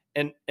 and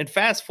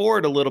fast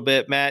forward a little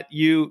bit, Matt.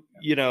 You're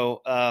no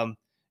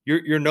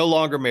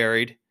longer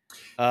married.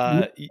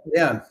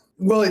 Yeah.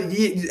 Well,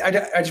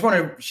 I just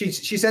want to.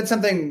 She said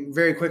something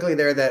very quickly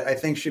there that I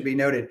think should be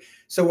noted.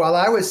 So while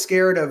I was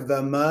scared of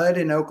the mud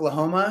in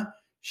Oklahoma,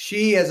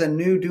 she, as a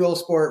new dual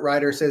sport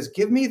rider, says,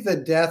 "Give me the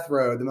death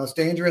road, the most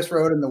dangerous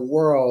road in the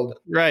world."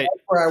 Right.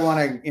 That's where I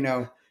want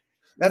to,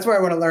 that's where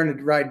I want to learn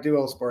to ride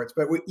dual sports.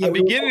 But I'm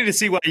beginning to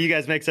see why you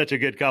guys make such a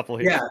good couple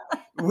here.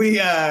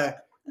 Yeah,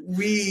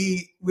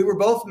 we were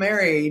both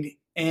married,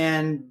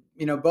 and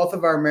both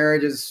of our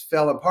marriages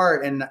fell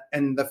apart. And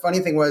the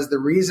funny thing was, the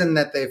reason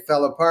that they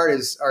fell apart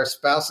is our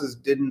spouses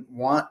didn't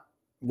want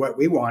what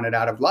we wanted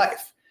out of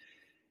life.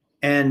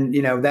 And,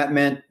 that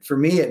meant, for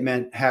me, it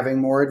meant having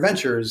more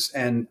adventures.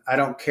 And I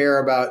don't care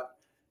about,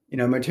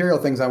 material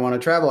things. I want to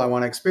travel. I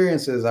want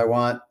experiences. I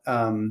want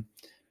a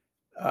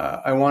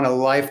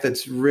life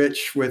that's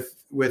rich with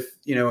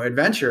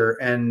adventure.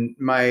 And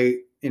my,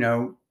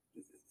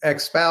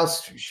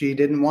 ex-spouse, she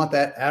didn't want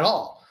that at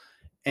all.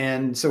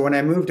 And so when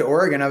I moved to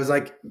Oregon, I was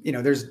like,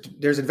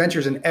 there's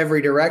adventures in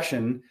every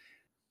direction.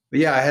 But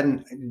yeah, I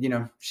hadn't,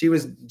 she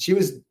was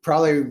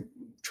probably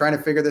trying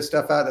to figure this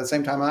stuff out at the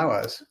same time I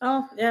was.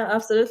 Oh, yeah,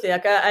 absolutely.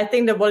 Like, I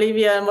think the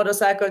Bolivia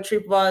motorcycle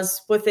trip was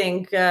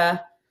putting,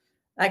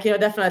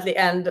 definitely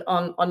end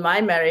on my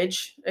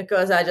marriage,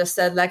 because I just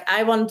said, like,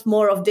 I want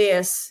more of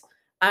this.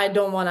 I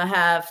don't want to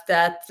have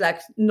that like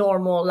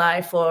normal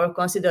life, or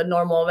considered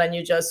normal, when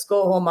you just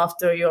go home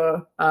after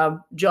your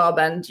job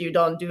and you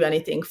don't do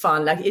anything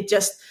fun. Like, it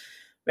just,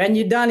 when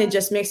you're done, it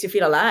just makes you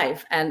feel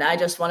alive. And I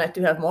just wanted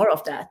to have more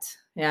of that.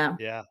 Yeah.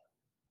 Yeah.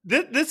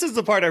 This is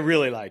the part I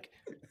really like.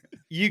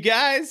 You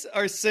guys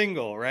are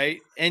single,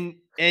 right? And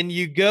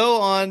you go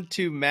on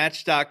to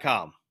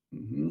Match.com.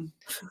 Mm-hmm.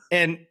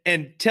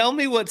 And tell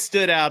me what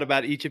stood out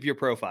about each of your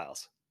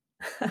profiles.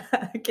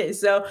 Okay,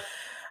 so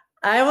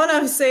I want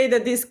to say the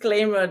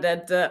disclaimer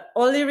that the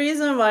only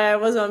reason why I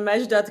was on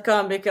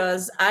Match.com,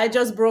 because I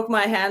just broke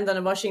my hand on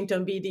a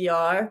Washington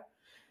BDR,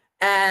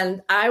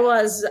 and I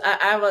was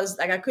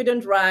like, I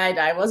couldn't ride.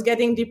 I was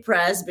getting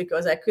depressed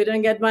because I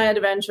couldn't get my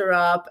adventure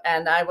up,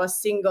 and I was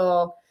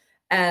single.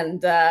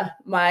 And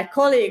my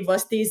colleague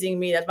was teasing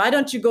me that, why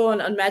don't you go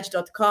on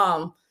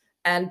Match.com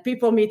and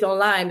people meet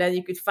online, that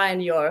you could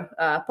find your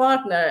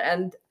partner.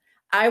 And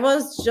I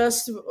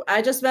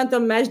just went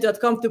on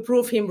Match.com to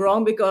prove him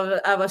wrong, because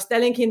I was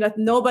telling him that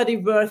nobody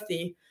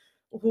worthy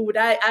who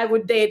I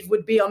would date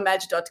would be on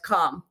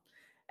Match.com.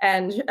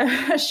 And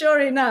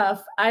sure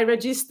enough, I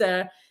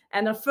registered.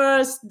 And the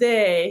first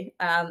day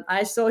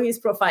I saw his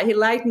profile, he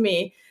liked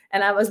me.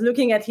 And I was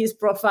looking at his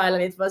profile,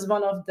 and it was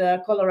one of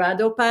the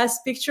Colorado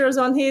Pass pictures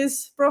on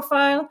his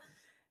profile.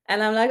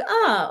 And I'm like,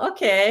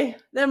 okay,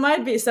 there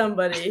might be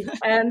somebody.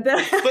 And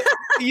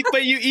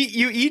but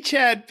you each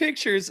had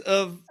pictures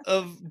of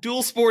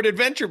dual sport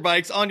adventure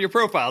bikes on your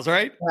profiles,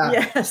 right? Yeah.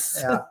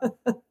 Yes.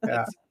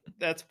 Yeah.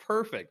 That's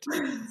perfect.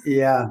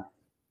 Yeah,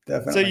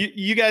 definitely. So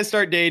you guys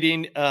start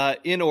dating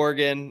in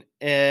Oregon,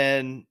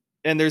 and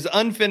there's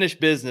unfinished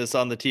business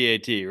on the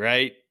TAT,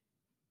 right?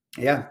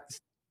 Yeah.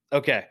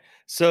 Okay.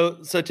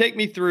 So take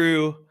me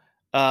through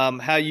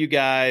how you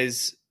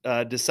guys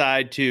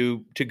decide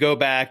to go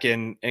back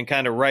and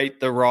kind of right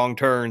the wrong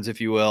turns,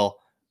 if you will,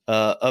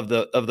 of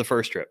the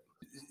first trip.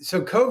 So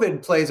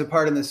COVID plays a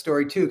part in this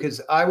story too, because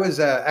I was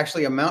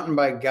actually a mountain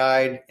bike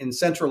guide in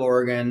Central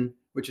Oregon,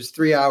 which is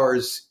 3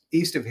 hours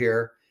east of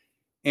here,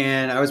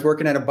 and I was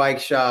working at a bike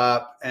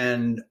shop.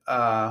 And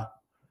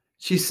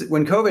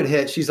when COVID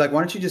hit, she's like, "Why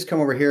don't you just come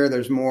over here?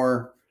 There's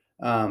more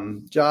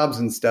jobs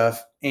and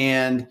stuff."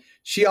 And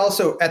she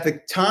also, at the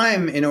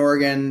time in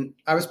Oregon,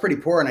 I was pretty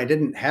poor and I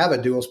didn't have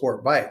a dual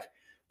sport bike.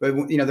 But,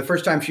 the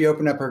first time she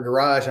opened up her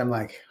garage, I'm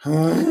like,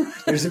 huh?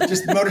 There's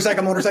just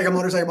motorcycle.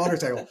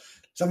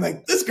 So I'm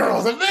like, this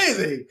girl's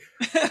amazing.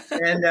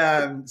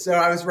 And so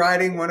I was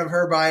riding one of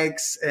her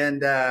bikes,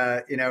 and,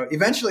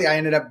 eventually I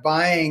ended up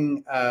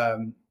buying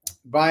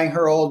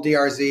her old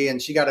DRZ,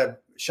 and she got a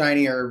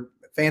shinier,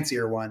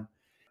 fancier one.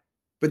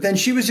 But then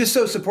she was just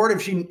so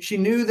supportive. She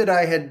knew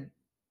that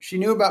she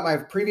knew about my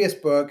previous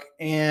book,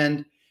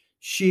 and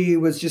she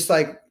was just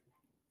like,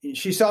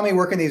 she saw me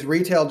working these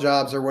retail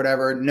jobs or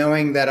whatever,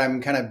 knowing that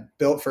I'm kind of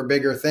built for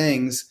bigger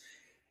things.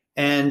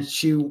 And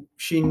she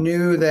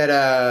knew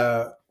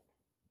that,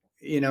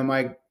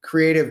 my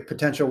creative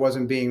potential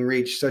wasn't being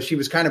reached. So she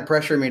was kind of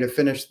pressuring me to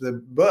finish the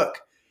book.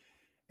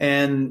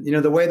 And,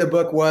 the way the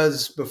book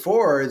was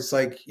before, it's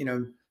like,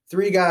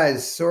 3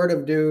 guys sort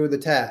of do the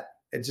tat.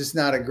 It's just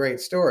not a great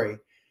story.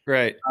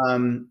 Right.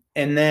 And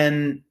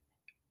then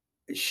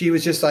she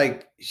was just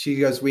like, she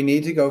goes, "We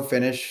need to go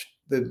finish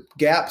the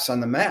gaps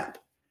on the map."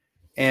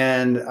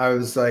 And I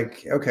was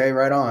like, okay,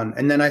 right on.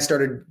 And then I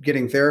started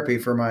getting therapy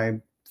for my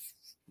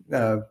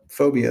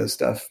phobia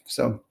stuff.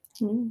 So,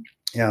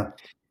 yeah.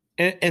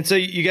 And so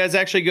you guys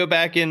actually go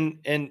back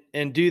and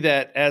do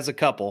that as a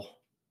couple.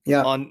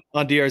 Yeah. On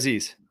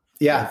DRZs.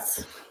 Yeah.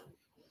 Yes.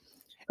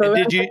 So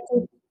did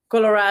you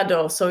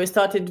Colorado? So we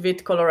started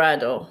with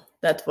Colorado.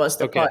 That was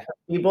the part that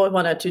we both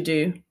wanted to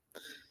do.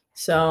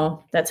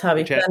 So that's how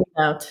we planned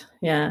it out.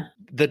 Yeah.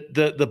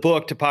 The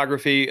book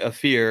Topography of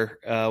Fear,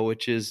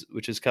 which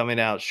is coming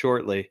out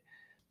shortly,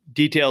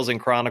 details and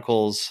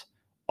chronicles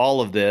all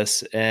of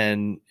this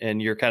and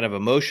your kind of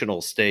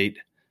emotional state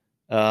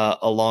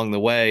along the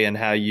way, and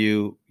how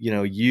you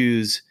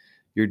use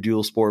your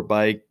dual sport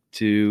bike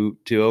to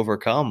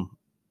overcome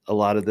a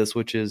lot of this,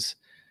 which is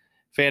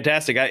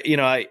fantastic.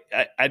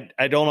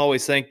 I don't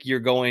always think you're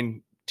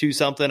going to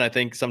something. I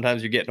think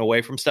sometimes you're getting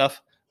away from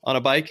stuff on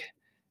a bike.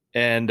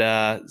 And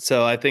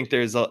so I think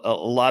there's a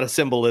lot of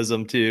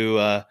symbolism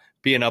to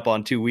being up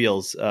on 2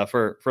 wheels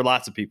for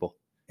lots of people.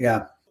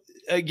 Yeah.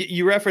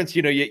 You referenced,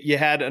 you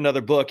had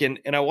another book, and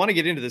I want to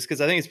get into this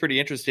because I think it's pretty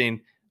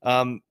interesting.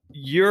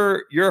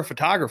 You're a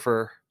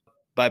photographer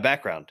by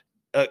background,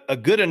 a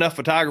good enough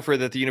photographer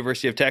that the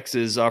University of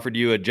Texas offered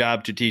you a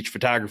job to teach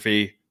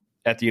photography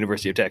at the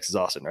University of Texas,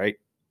 Austin, right?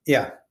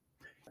 Yeah.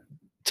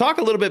 Talk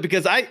a little bit,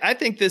 because I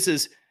think this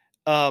is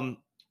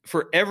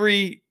for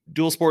every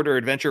dual sport or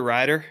adventure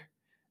rider.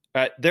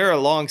 There are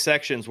long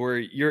sections where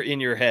you're in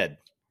your head.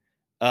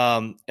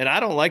 And I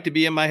don't like to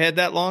be in my head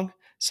that long.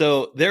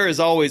 So there is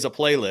always a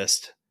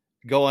playlist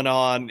going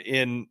on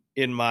in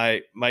in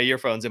my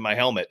earphones in my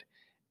helmet.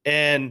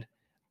 And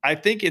I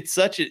think it's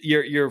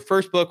your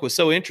first book was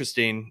so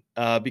interesting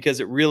because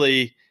it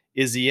really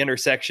is the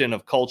intersection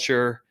of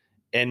culture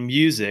and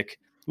music,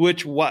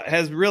 which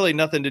has really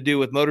nothing to do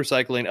with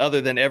motorcycling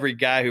other than every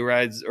guy who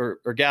rides or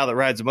gal that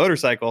rides a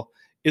motorcycle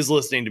is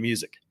listening to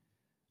music.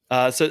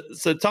 So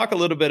talk a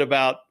little bit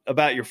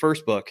about your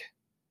first book.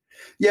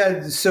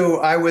 Yeah.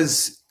 So I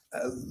was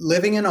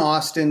living in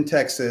Austin,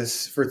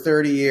 Texas for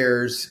 30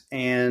 years.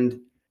 And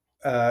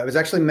I was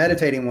actually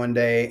meditating one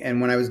day. And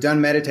when I was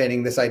done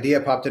meditating, this idea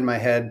popped in my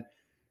head.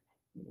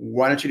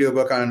 Why don't you do a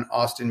book on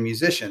Austin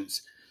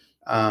musicians?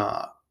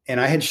 And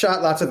I had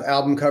shot lots of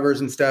album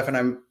covers and stuff.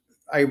 And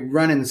I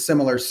run in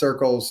similar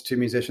circles to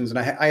musicians. And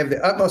I have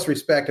the utmost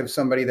respect of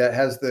somebody that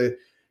has the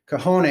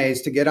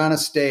cojones to get on a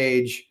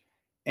stage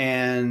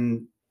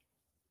and,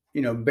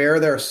 bare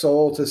their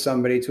soul to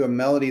somebody, to a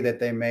melody that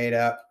they made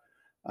up.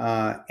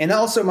 And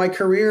also my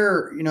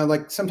career,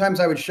 like sometimes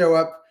I would show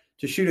up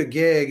to shoot a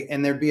gig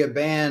and there'd be a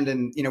band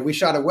and, we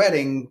shot a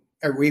wedding,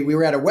 or we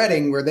were at a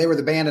wedding where they were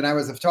the band and I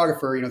was the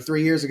photographer,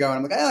 3 years ago. And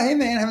I'm like, oh, hey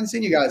man, I haven't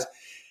seen you guys.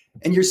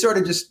 And you're sort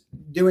of just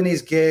doing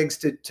these gigs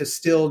to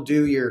still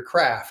do your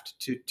craft,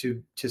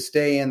 to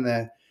stay in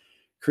the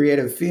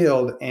creative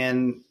field.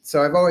 And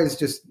so I've always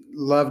just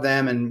loved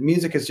them, and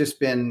music has just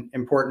been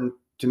important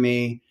to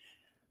me.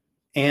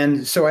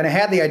 And so when I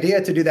had the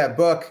idea to do that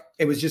book,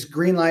 it was just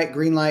green light,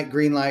 green light,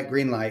 green light,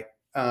 green light.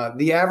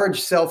 The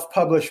average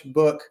self-published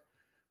book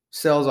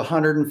sells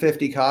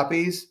 150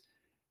 copies.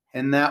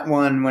 And that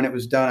one, when it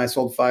was done, I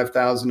sold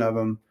 5,000 of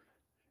them.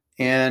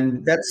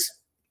 And that's,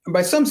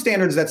 by some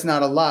standards, that's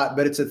not a lot,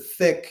 but it's a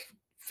thick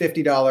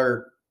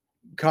 $50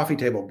 coffee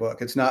table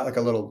book. It's not like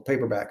a little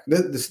paperback.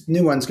 This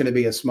new one's going to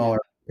be a smaller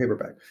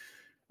paperback.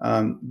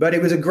 But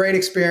it was a great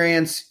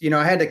experience.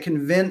 I had to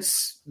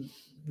convince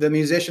the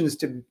musicians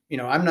to,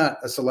 I'm not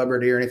a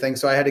celebrity or anything,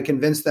 so I had to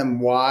convince them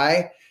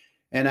why.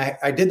 And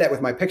I did that with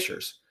my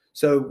pictures.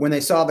 So when they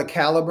saw the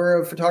caliber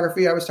of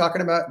photography I was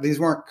talking about, these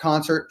weren't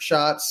concert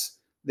shots.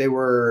 They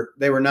were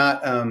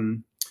not,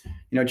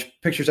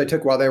 pictures I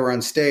took while they were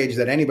on stage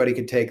that anybody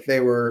could take. They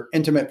were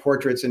intimate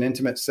portraits in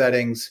intimate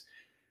settings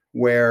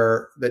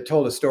that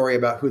told a story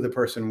about who the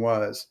person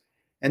was.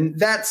 And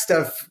that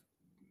stuff,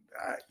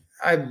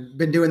 I've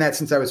been doing that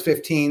since I was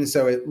 15.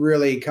 So it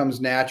really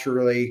comes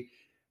naturally.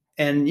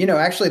 And,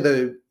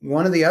 actually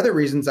one of the other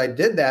reasons I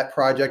did that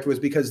project was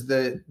because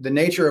the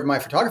nature of my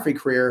photography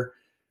career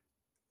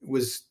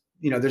was,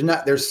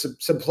 there's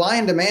supply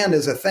and demand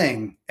is a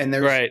thing. And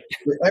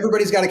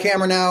everybody's got a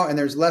camera now, and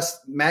there's less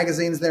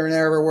magazines than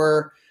there ever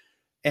were.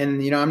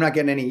 And, I'm not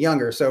getting any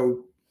younger.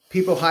 So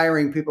people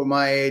hiring people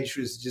my age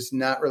was just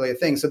not really a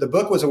thing. So the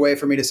book was a way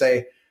for me to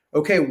say,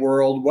 okay,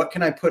 world, what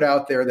can I put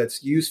out there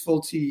that's useful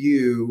to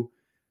you,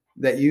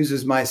 that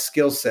uses my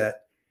skill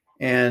set?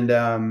 And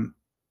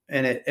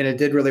it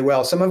did really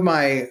well. Some of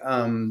my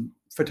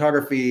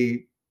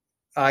photography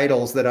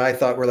idols that I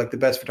thought were like the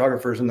best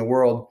photographers in the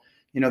world,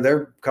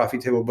 their coffee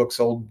table book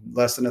sold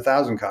less than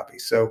 1,000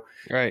 copies. So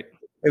right.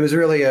 It was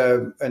really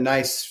a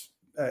nice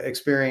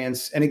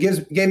experience, and it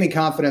gave me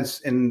confidence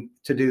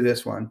to do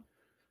this one.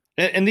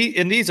 And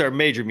these are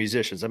major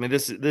musicians. I mean,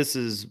 this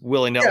is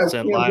Willie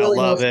Nelson, Lyle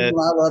Lovett.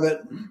 Lyle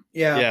Lovett.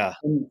 Yeah.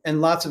 And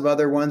lots of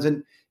other ones.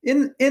 And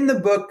in the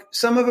book,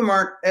 some of them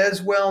aren't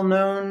as well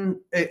known.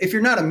 If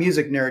you're not a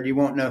music nerd, you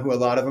won't know who a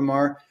lot of them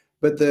are.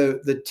 But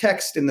the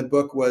text in the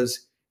book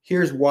was,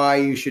 here's why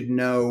you should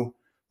know.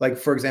 Like,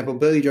 for example,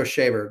 Billy Joe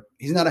Shaver.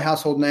 He's not a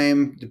household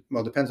name.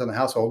 Well, depends on the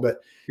household, but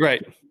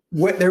right.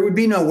 There would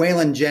be no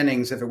Waylon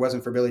Jennings if it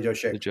wasn't for Billy Joe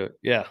Shaver.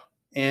 Yeah.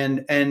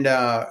 And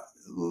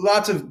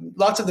lots of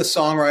the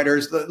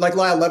songwriters, like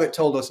Lyle Lovett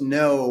told us,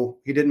 no,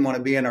 he didn't want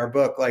to be in our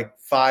book like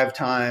 5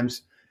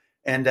 times.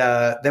 And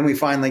then we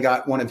finally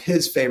got one of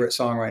his favorite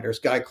songwriters,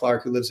 Guy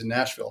Clark, who lives in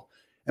Nashville.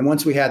 And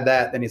once we had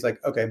that, then he's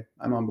like, okay,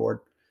 I'm on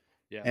board.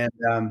 Yeah.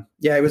 And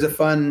it was a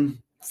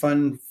fun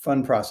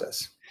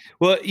process.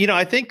 Well,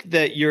 I think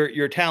that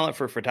your talent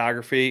for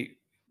photography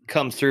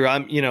comes through.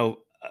 I'm,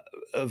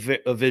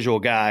 a visual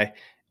guy,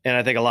 and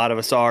I think a lot of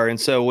us are. And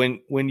so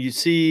when you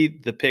see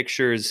the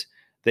pictures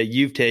that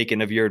you've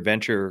taken of your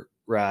adventure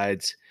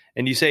rides,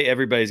 and you say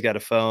everybody's got a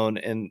phone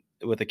and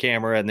with a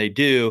camera, and they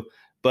do,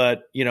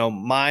 but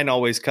mine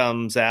always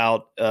comes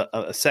out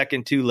a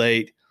second too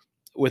late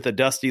with a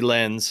dusty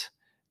lens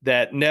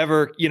that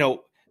never,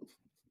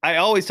 I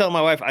always tell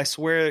my wife, I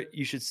swear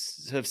you should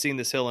have seen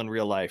this hill in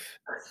real life.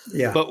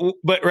 Yeah.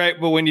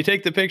 But when you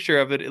take the picture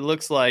of it, it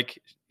looks like,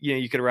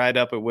 you could ride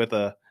up it with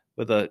a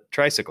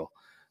tricycle.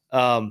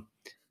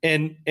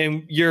 And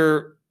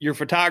your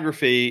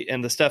photography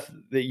and the stuff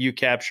that you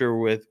capture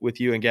with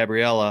you and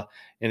Gabriella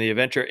in the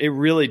adventure, it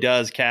really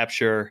does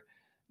capture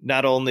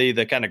not only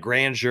the kind of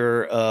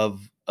grandeur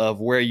of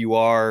where you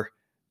are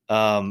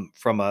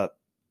from a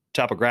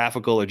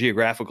topographical or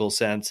geographical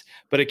sense,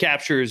 but it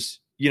captures,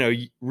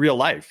 real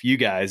life, you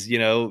guys,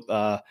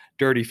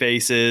 dirty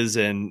faces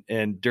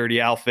and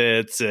dirty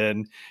outfits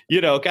and,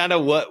 kind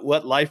of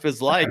what life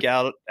is like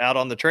out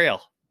on the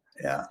trail.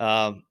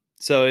 Yeah.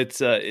 So it's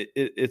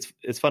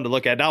fun to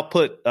look at. And I'll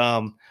put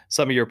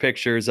some of your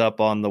pictures up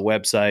on the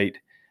website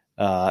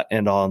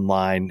and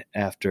online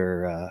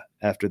after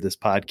this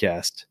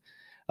podcast.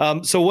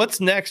 So what's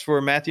next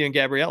for Matthew and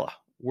Gabriella?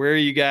 Where are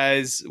you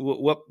guys?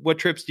 What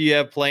trips do you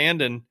have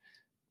planned, and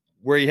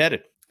where are you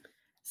headed?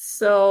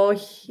 So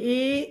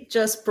he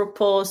just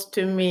proposed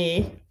to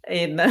me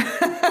in.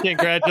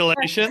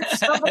 Congratulations!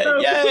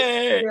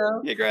 Yay!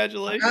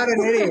 Congratulations! Not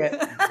an idiot.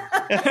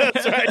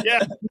 That's right.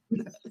 Yeah.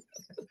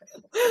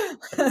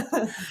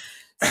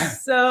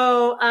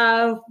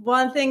 So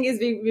one thing is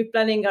we're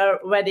planning our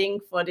wedding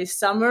for this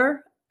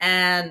summer,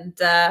 and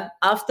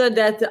after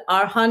that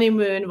our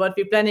honeymoon, what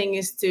we're planning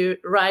is to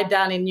ride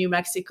down in New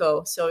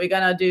Mexico. So we're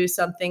gonna do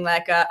something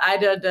like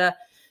either the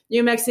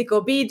New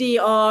Mexico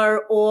BDR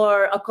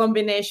or a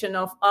combination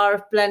of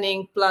our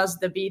planning plus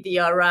the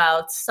BDR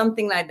routes,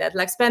 something like that,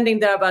 like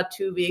spending there about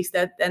 2 weeks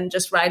and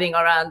just riding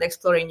around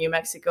exploring New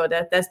Mexico.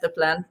 That's the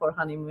plan for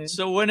honeymoon.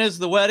 So when is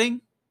the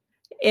wedding?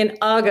 In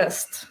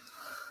August.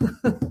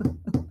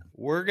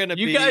 We're going to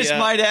You guys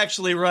might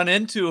actually run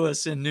into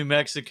us in New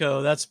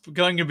Mexico. That's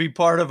going to be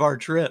part of our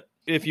trip.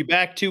 If you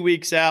back 2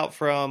 weeks out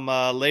from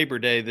Labor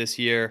Day this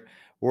year,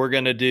 we're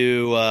going to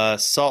do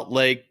Salt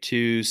Lake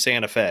to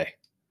Santa Fe.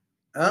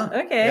 Oh,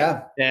 Okay.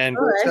 Yeah. And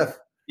Good stuff.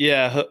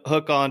 yeah,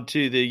 hook on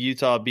to the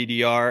Utah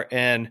BDR.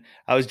 And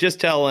I was just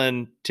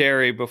telling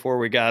Terry before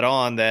we got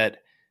on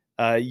that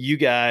you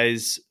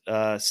guys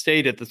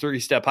stayed at the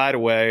 3-Step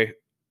Hideaway.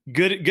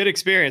 Good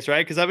experience,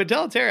 right? Because I've been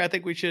telling Terry, I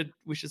think we should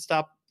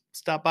stop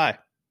by.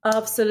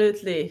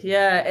 Absolutely.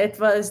 Yeah, it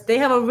was. They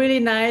have a really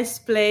nice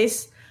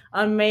place,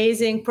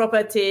 amazing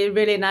property,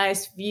 really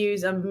nice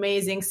views,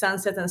 amazing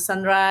sunset and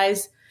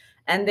sunrise,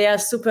 and they are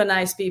super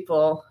nice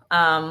people.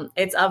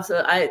 It's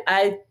absolutely.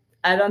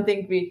 I don't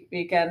think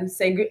we can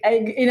say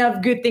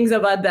enough good things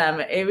about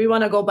them. We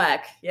want to go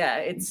back. Yeah,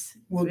 it's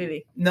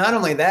really. Not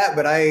only that,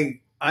 but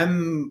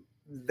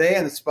they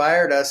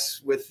inspired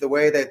us with the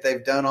way that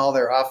they've done all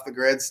their off the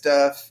grid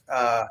stuff.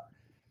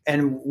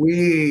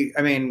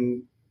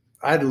 And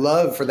I'd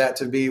love for that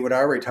to be what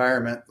our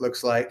retirement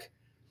looks like.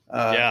 We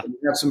have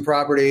some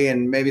property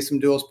and maybe some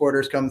dual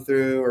sporters come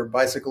through or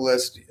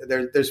bicyclists.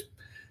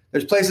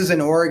 There's places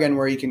in Oregon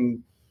where you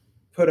can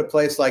put a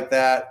place like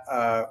that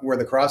where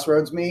the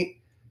crossroads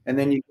meet, and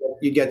then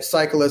you get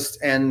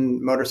cyclists and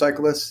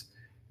motorcyclists.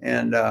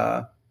 And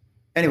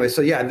anyway,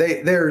 so yeah,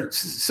 they're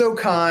so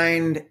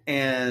kind,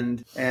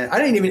 and I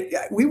didn't even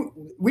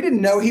we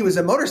didn't know he was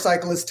a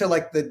motorcyclist till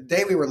like the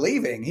day we were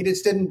leaving. He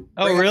just didn't.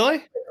 Oh,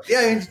 really?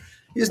 Yeah.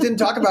 He just didn't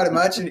talk about it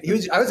much. And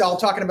I was all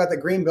talking about the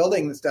green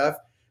building and stuff.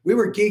 We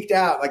were geeked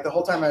out. Like the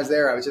whole time I was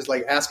there, I was just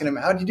like asking him,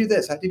 how'd you do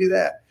this? How'd you do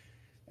that?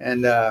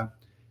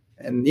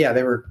 And yeah,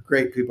 they were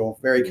great people.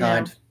 Very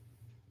kind. Yeah.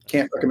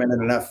 Can't recommend it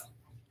enough.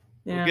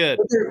 Yeah. Good.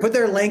 Put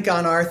their link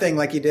on our thing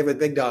like you did with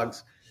Big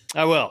Dogs.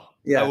 I will.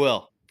 Yeah. I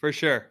will, for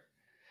sure.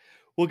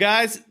 Well,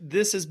 guys,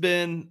 this has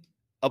been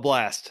a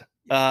blast.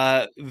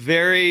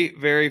 Very,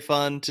 very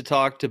fun to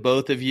talk to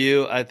both of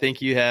you. I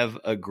think you have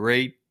a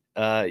great,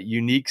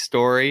 unique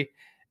story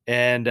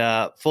and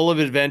full of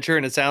adventure,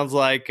 and it sounds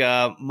like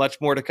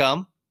much more to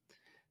come.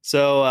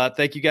 So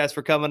thank you guys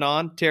for coming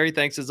on. Terry,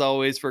 thanks as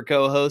always for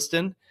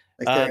co-hosting.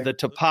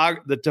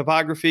 The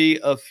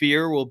Topography of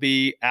Fear will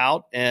be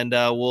out, and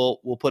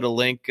we'll put a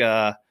link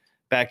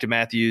back to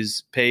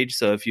Matthew's page.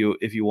 So if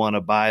you want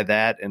to buy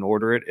that and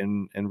order it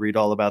and read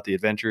all about the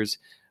adventures,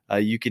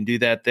 you can do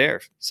that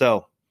there.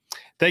 So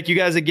thank you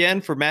guys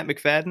again. For Matt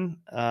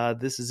McFadden,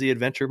 this is the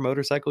Adventure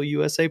Motorcycle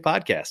USA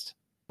podcast.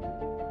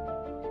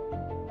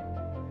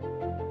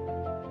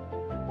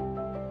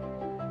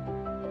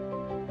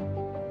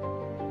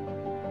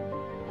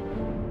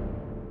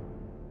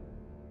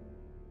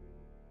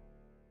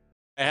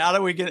 How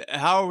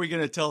are we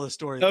gonna tell the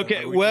story?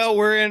 Okay, well,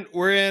 we're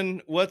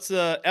in what's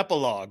the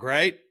epilogue,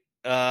 right?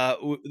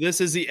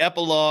 This is the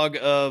epilogue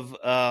of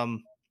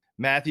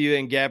Matthew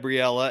and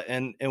Gabriella,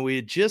 and we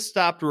had just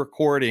stopped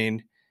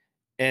recording,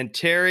 and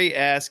Terry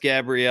asked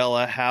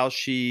Gabriella how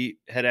she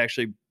had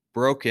actually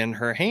broken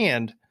her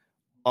hand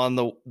on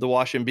the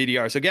Washington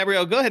BDR. So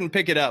Gabriella, go ahead and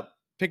pick it up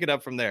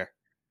from there.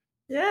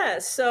 Yeah,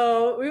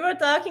 so we were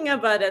talking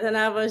about it, and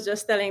I was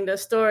just telling the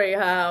story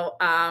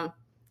how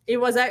we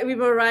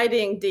were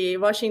riding the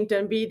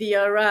Washington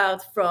BDR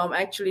route from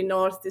actually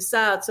north to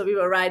south. So we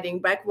were riding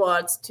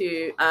backwards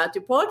to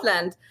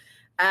Portland,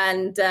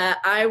 and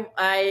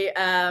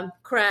I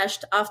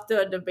crashed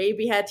after the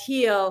baby had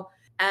healed.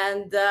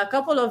 And a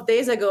couple of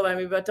days ago, when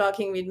we were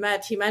talking with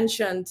Matt, he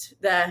mentioned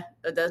the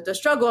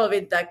struggle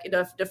with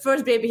the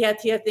first baby he had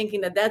healed,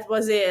 thinking that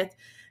was it,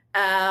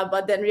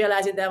 but then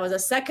realizing there was a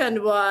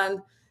second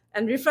one.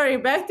 And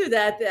referring back to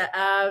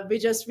that, we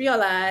just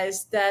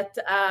realized that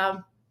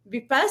we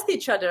passed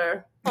each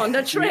other on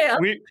the trail.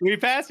 We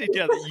passed each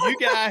other.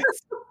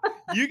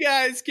 You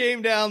guys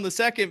came down the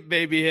second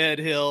baby head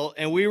hill,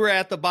 and we were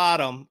at the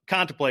bottom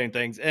contemplating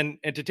things. And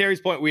to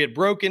Terry's point, we had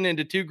broken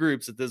into two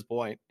groups at this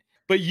point.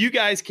 But you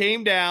guys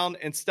came down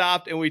and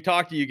stopped, and we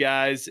talked to you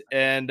guys,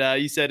 and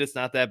you said it's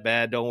not that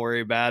bad. Don't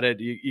worry about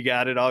it. You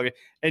got it all.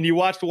 And you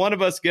watched one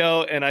of us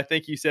go, and I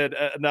think you said,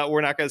 "No,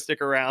 we're not going to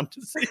stick around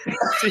to see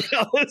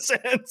how this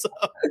ends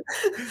up."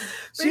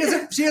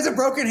 She has a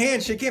broken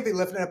hand. She can't be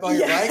lifting up all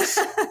your bikes.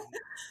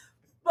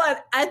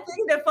 But I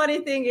think the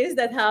funny thing is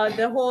that how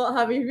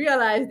we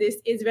realized this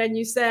is when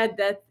you said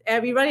that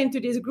we run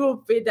into this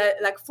group with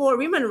like 4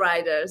 women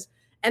riders,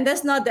 and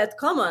that's not that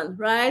common,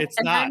 right? It's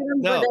and not. I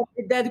remember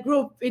that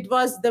group, it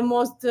was the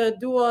most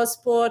dual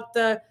sport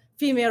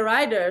female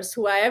riders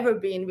who I ever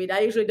been with.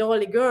 I usually the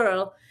only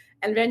girl,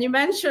 and when you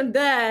mentioned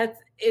that,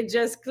 it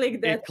just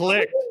clicked. That it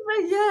clicked.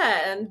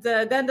 Yeah, and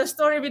then the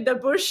story with the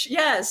bush.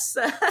 Yes,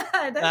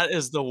 that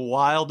is the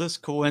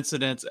wildest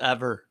coincidence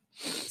ever.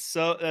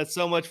 So that's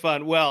so much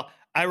fun. Well,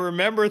 I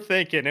remember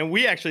thinking, and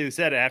we actually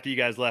said it after you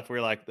guys left, we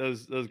were like,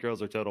 those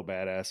girls are total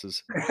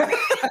badasses.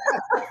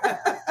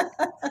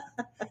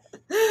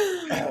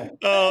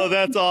 Oh,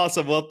 that's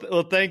awesome.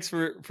 Well, thanks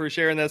for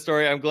sharing that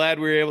story. I'm glad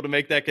we were able to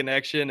make that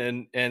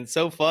connection, and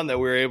so fun that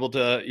we were able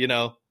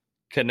to,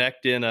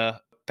 connect in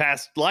a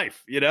past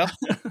life,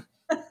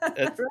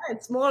 That's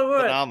right. Small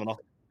world. Phenomenal.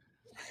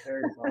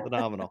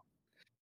 Phenomenal.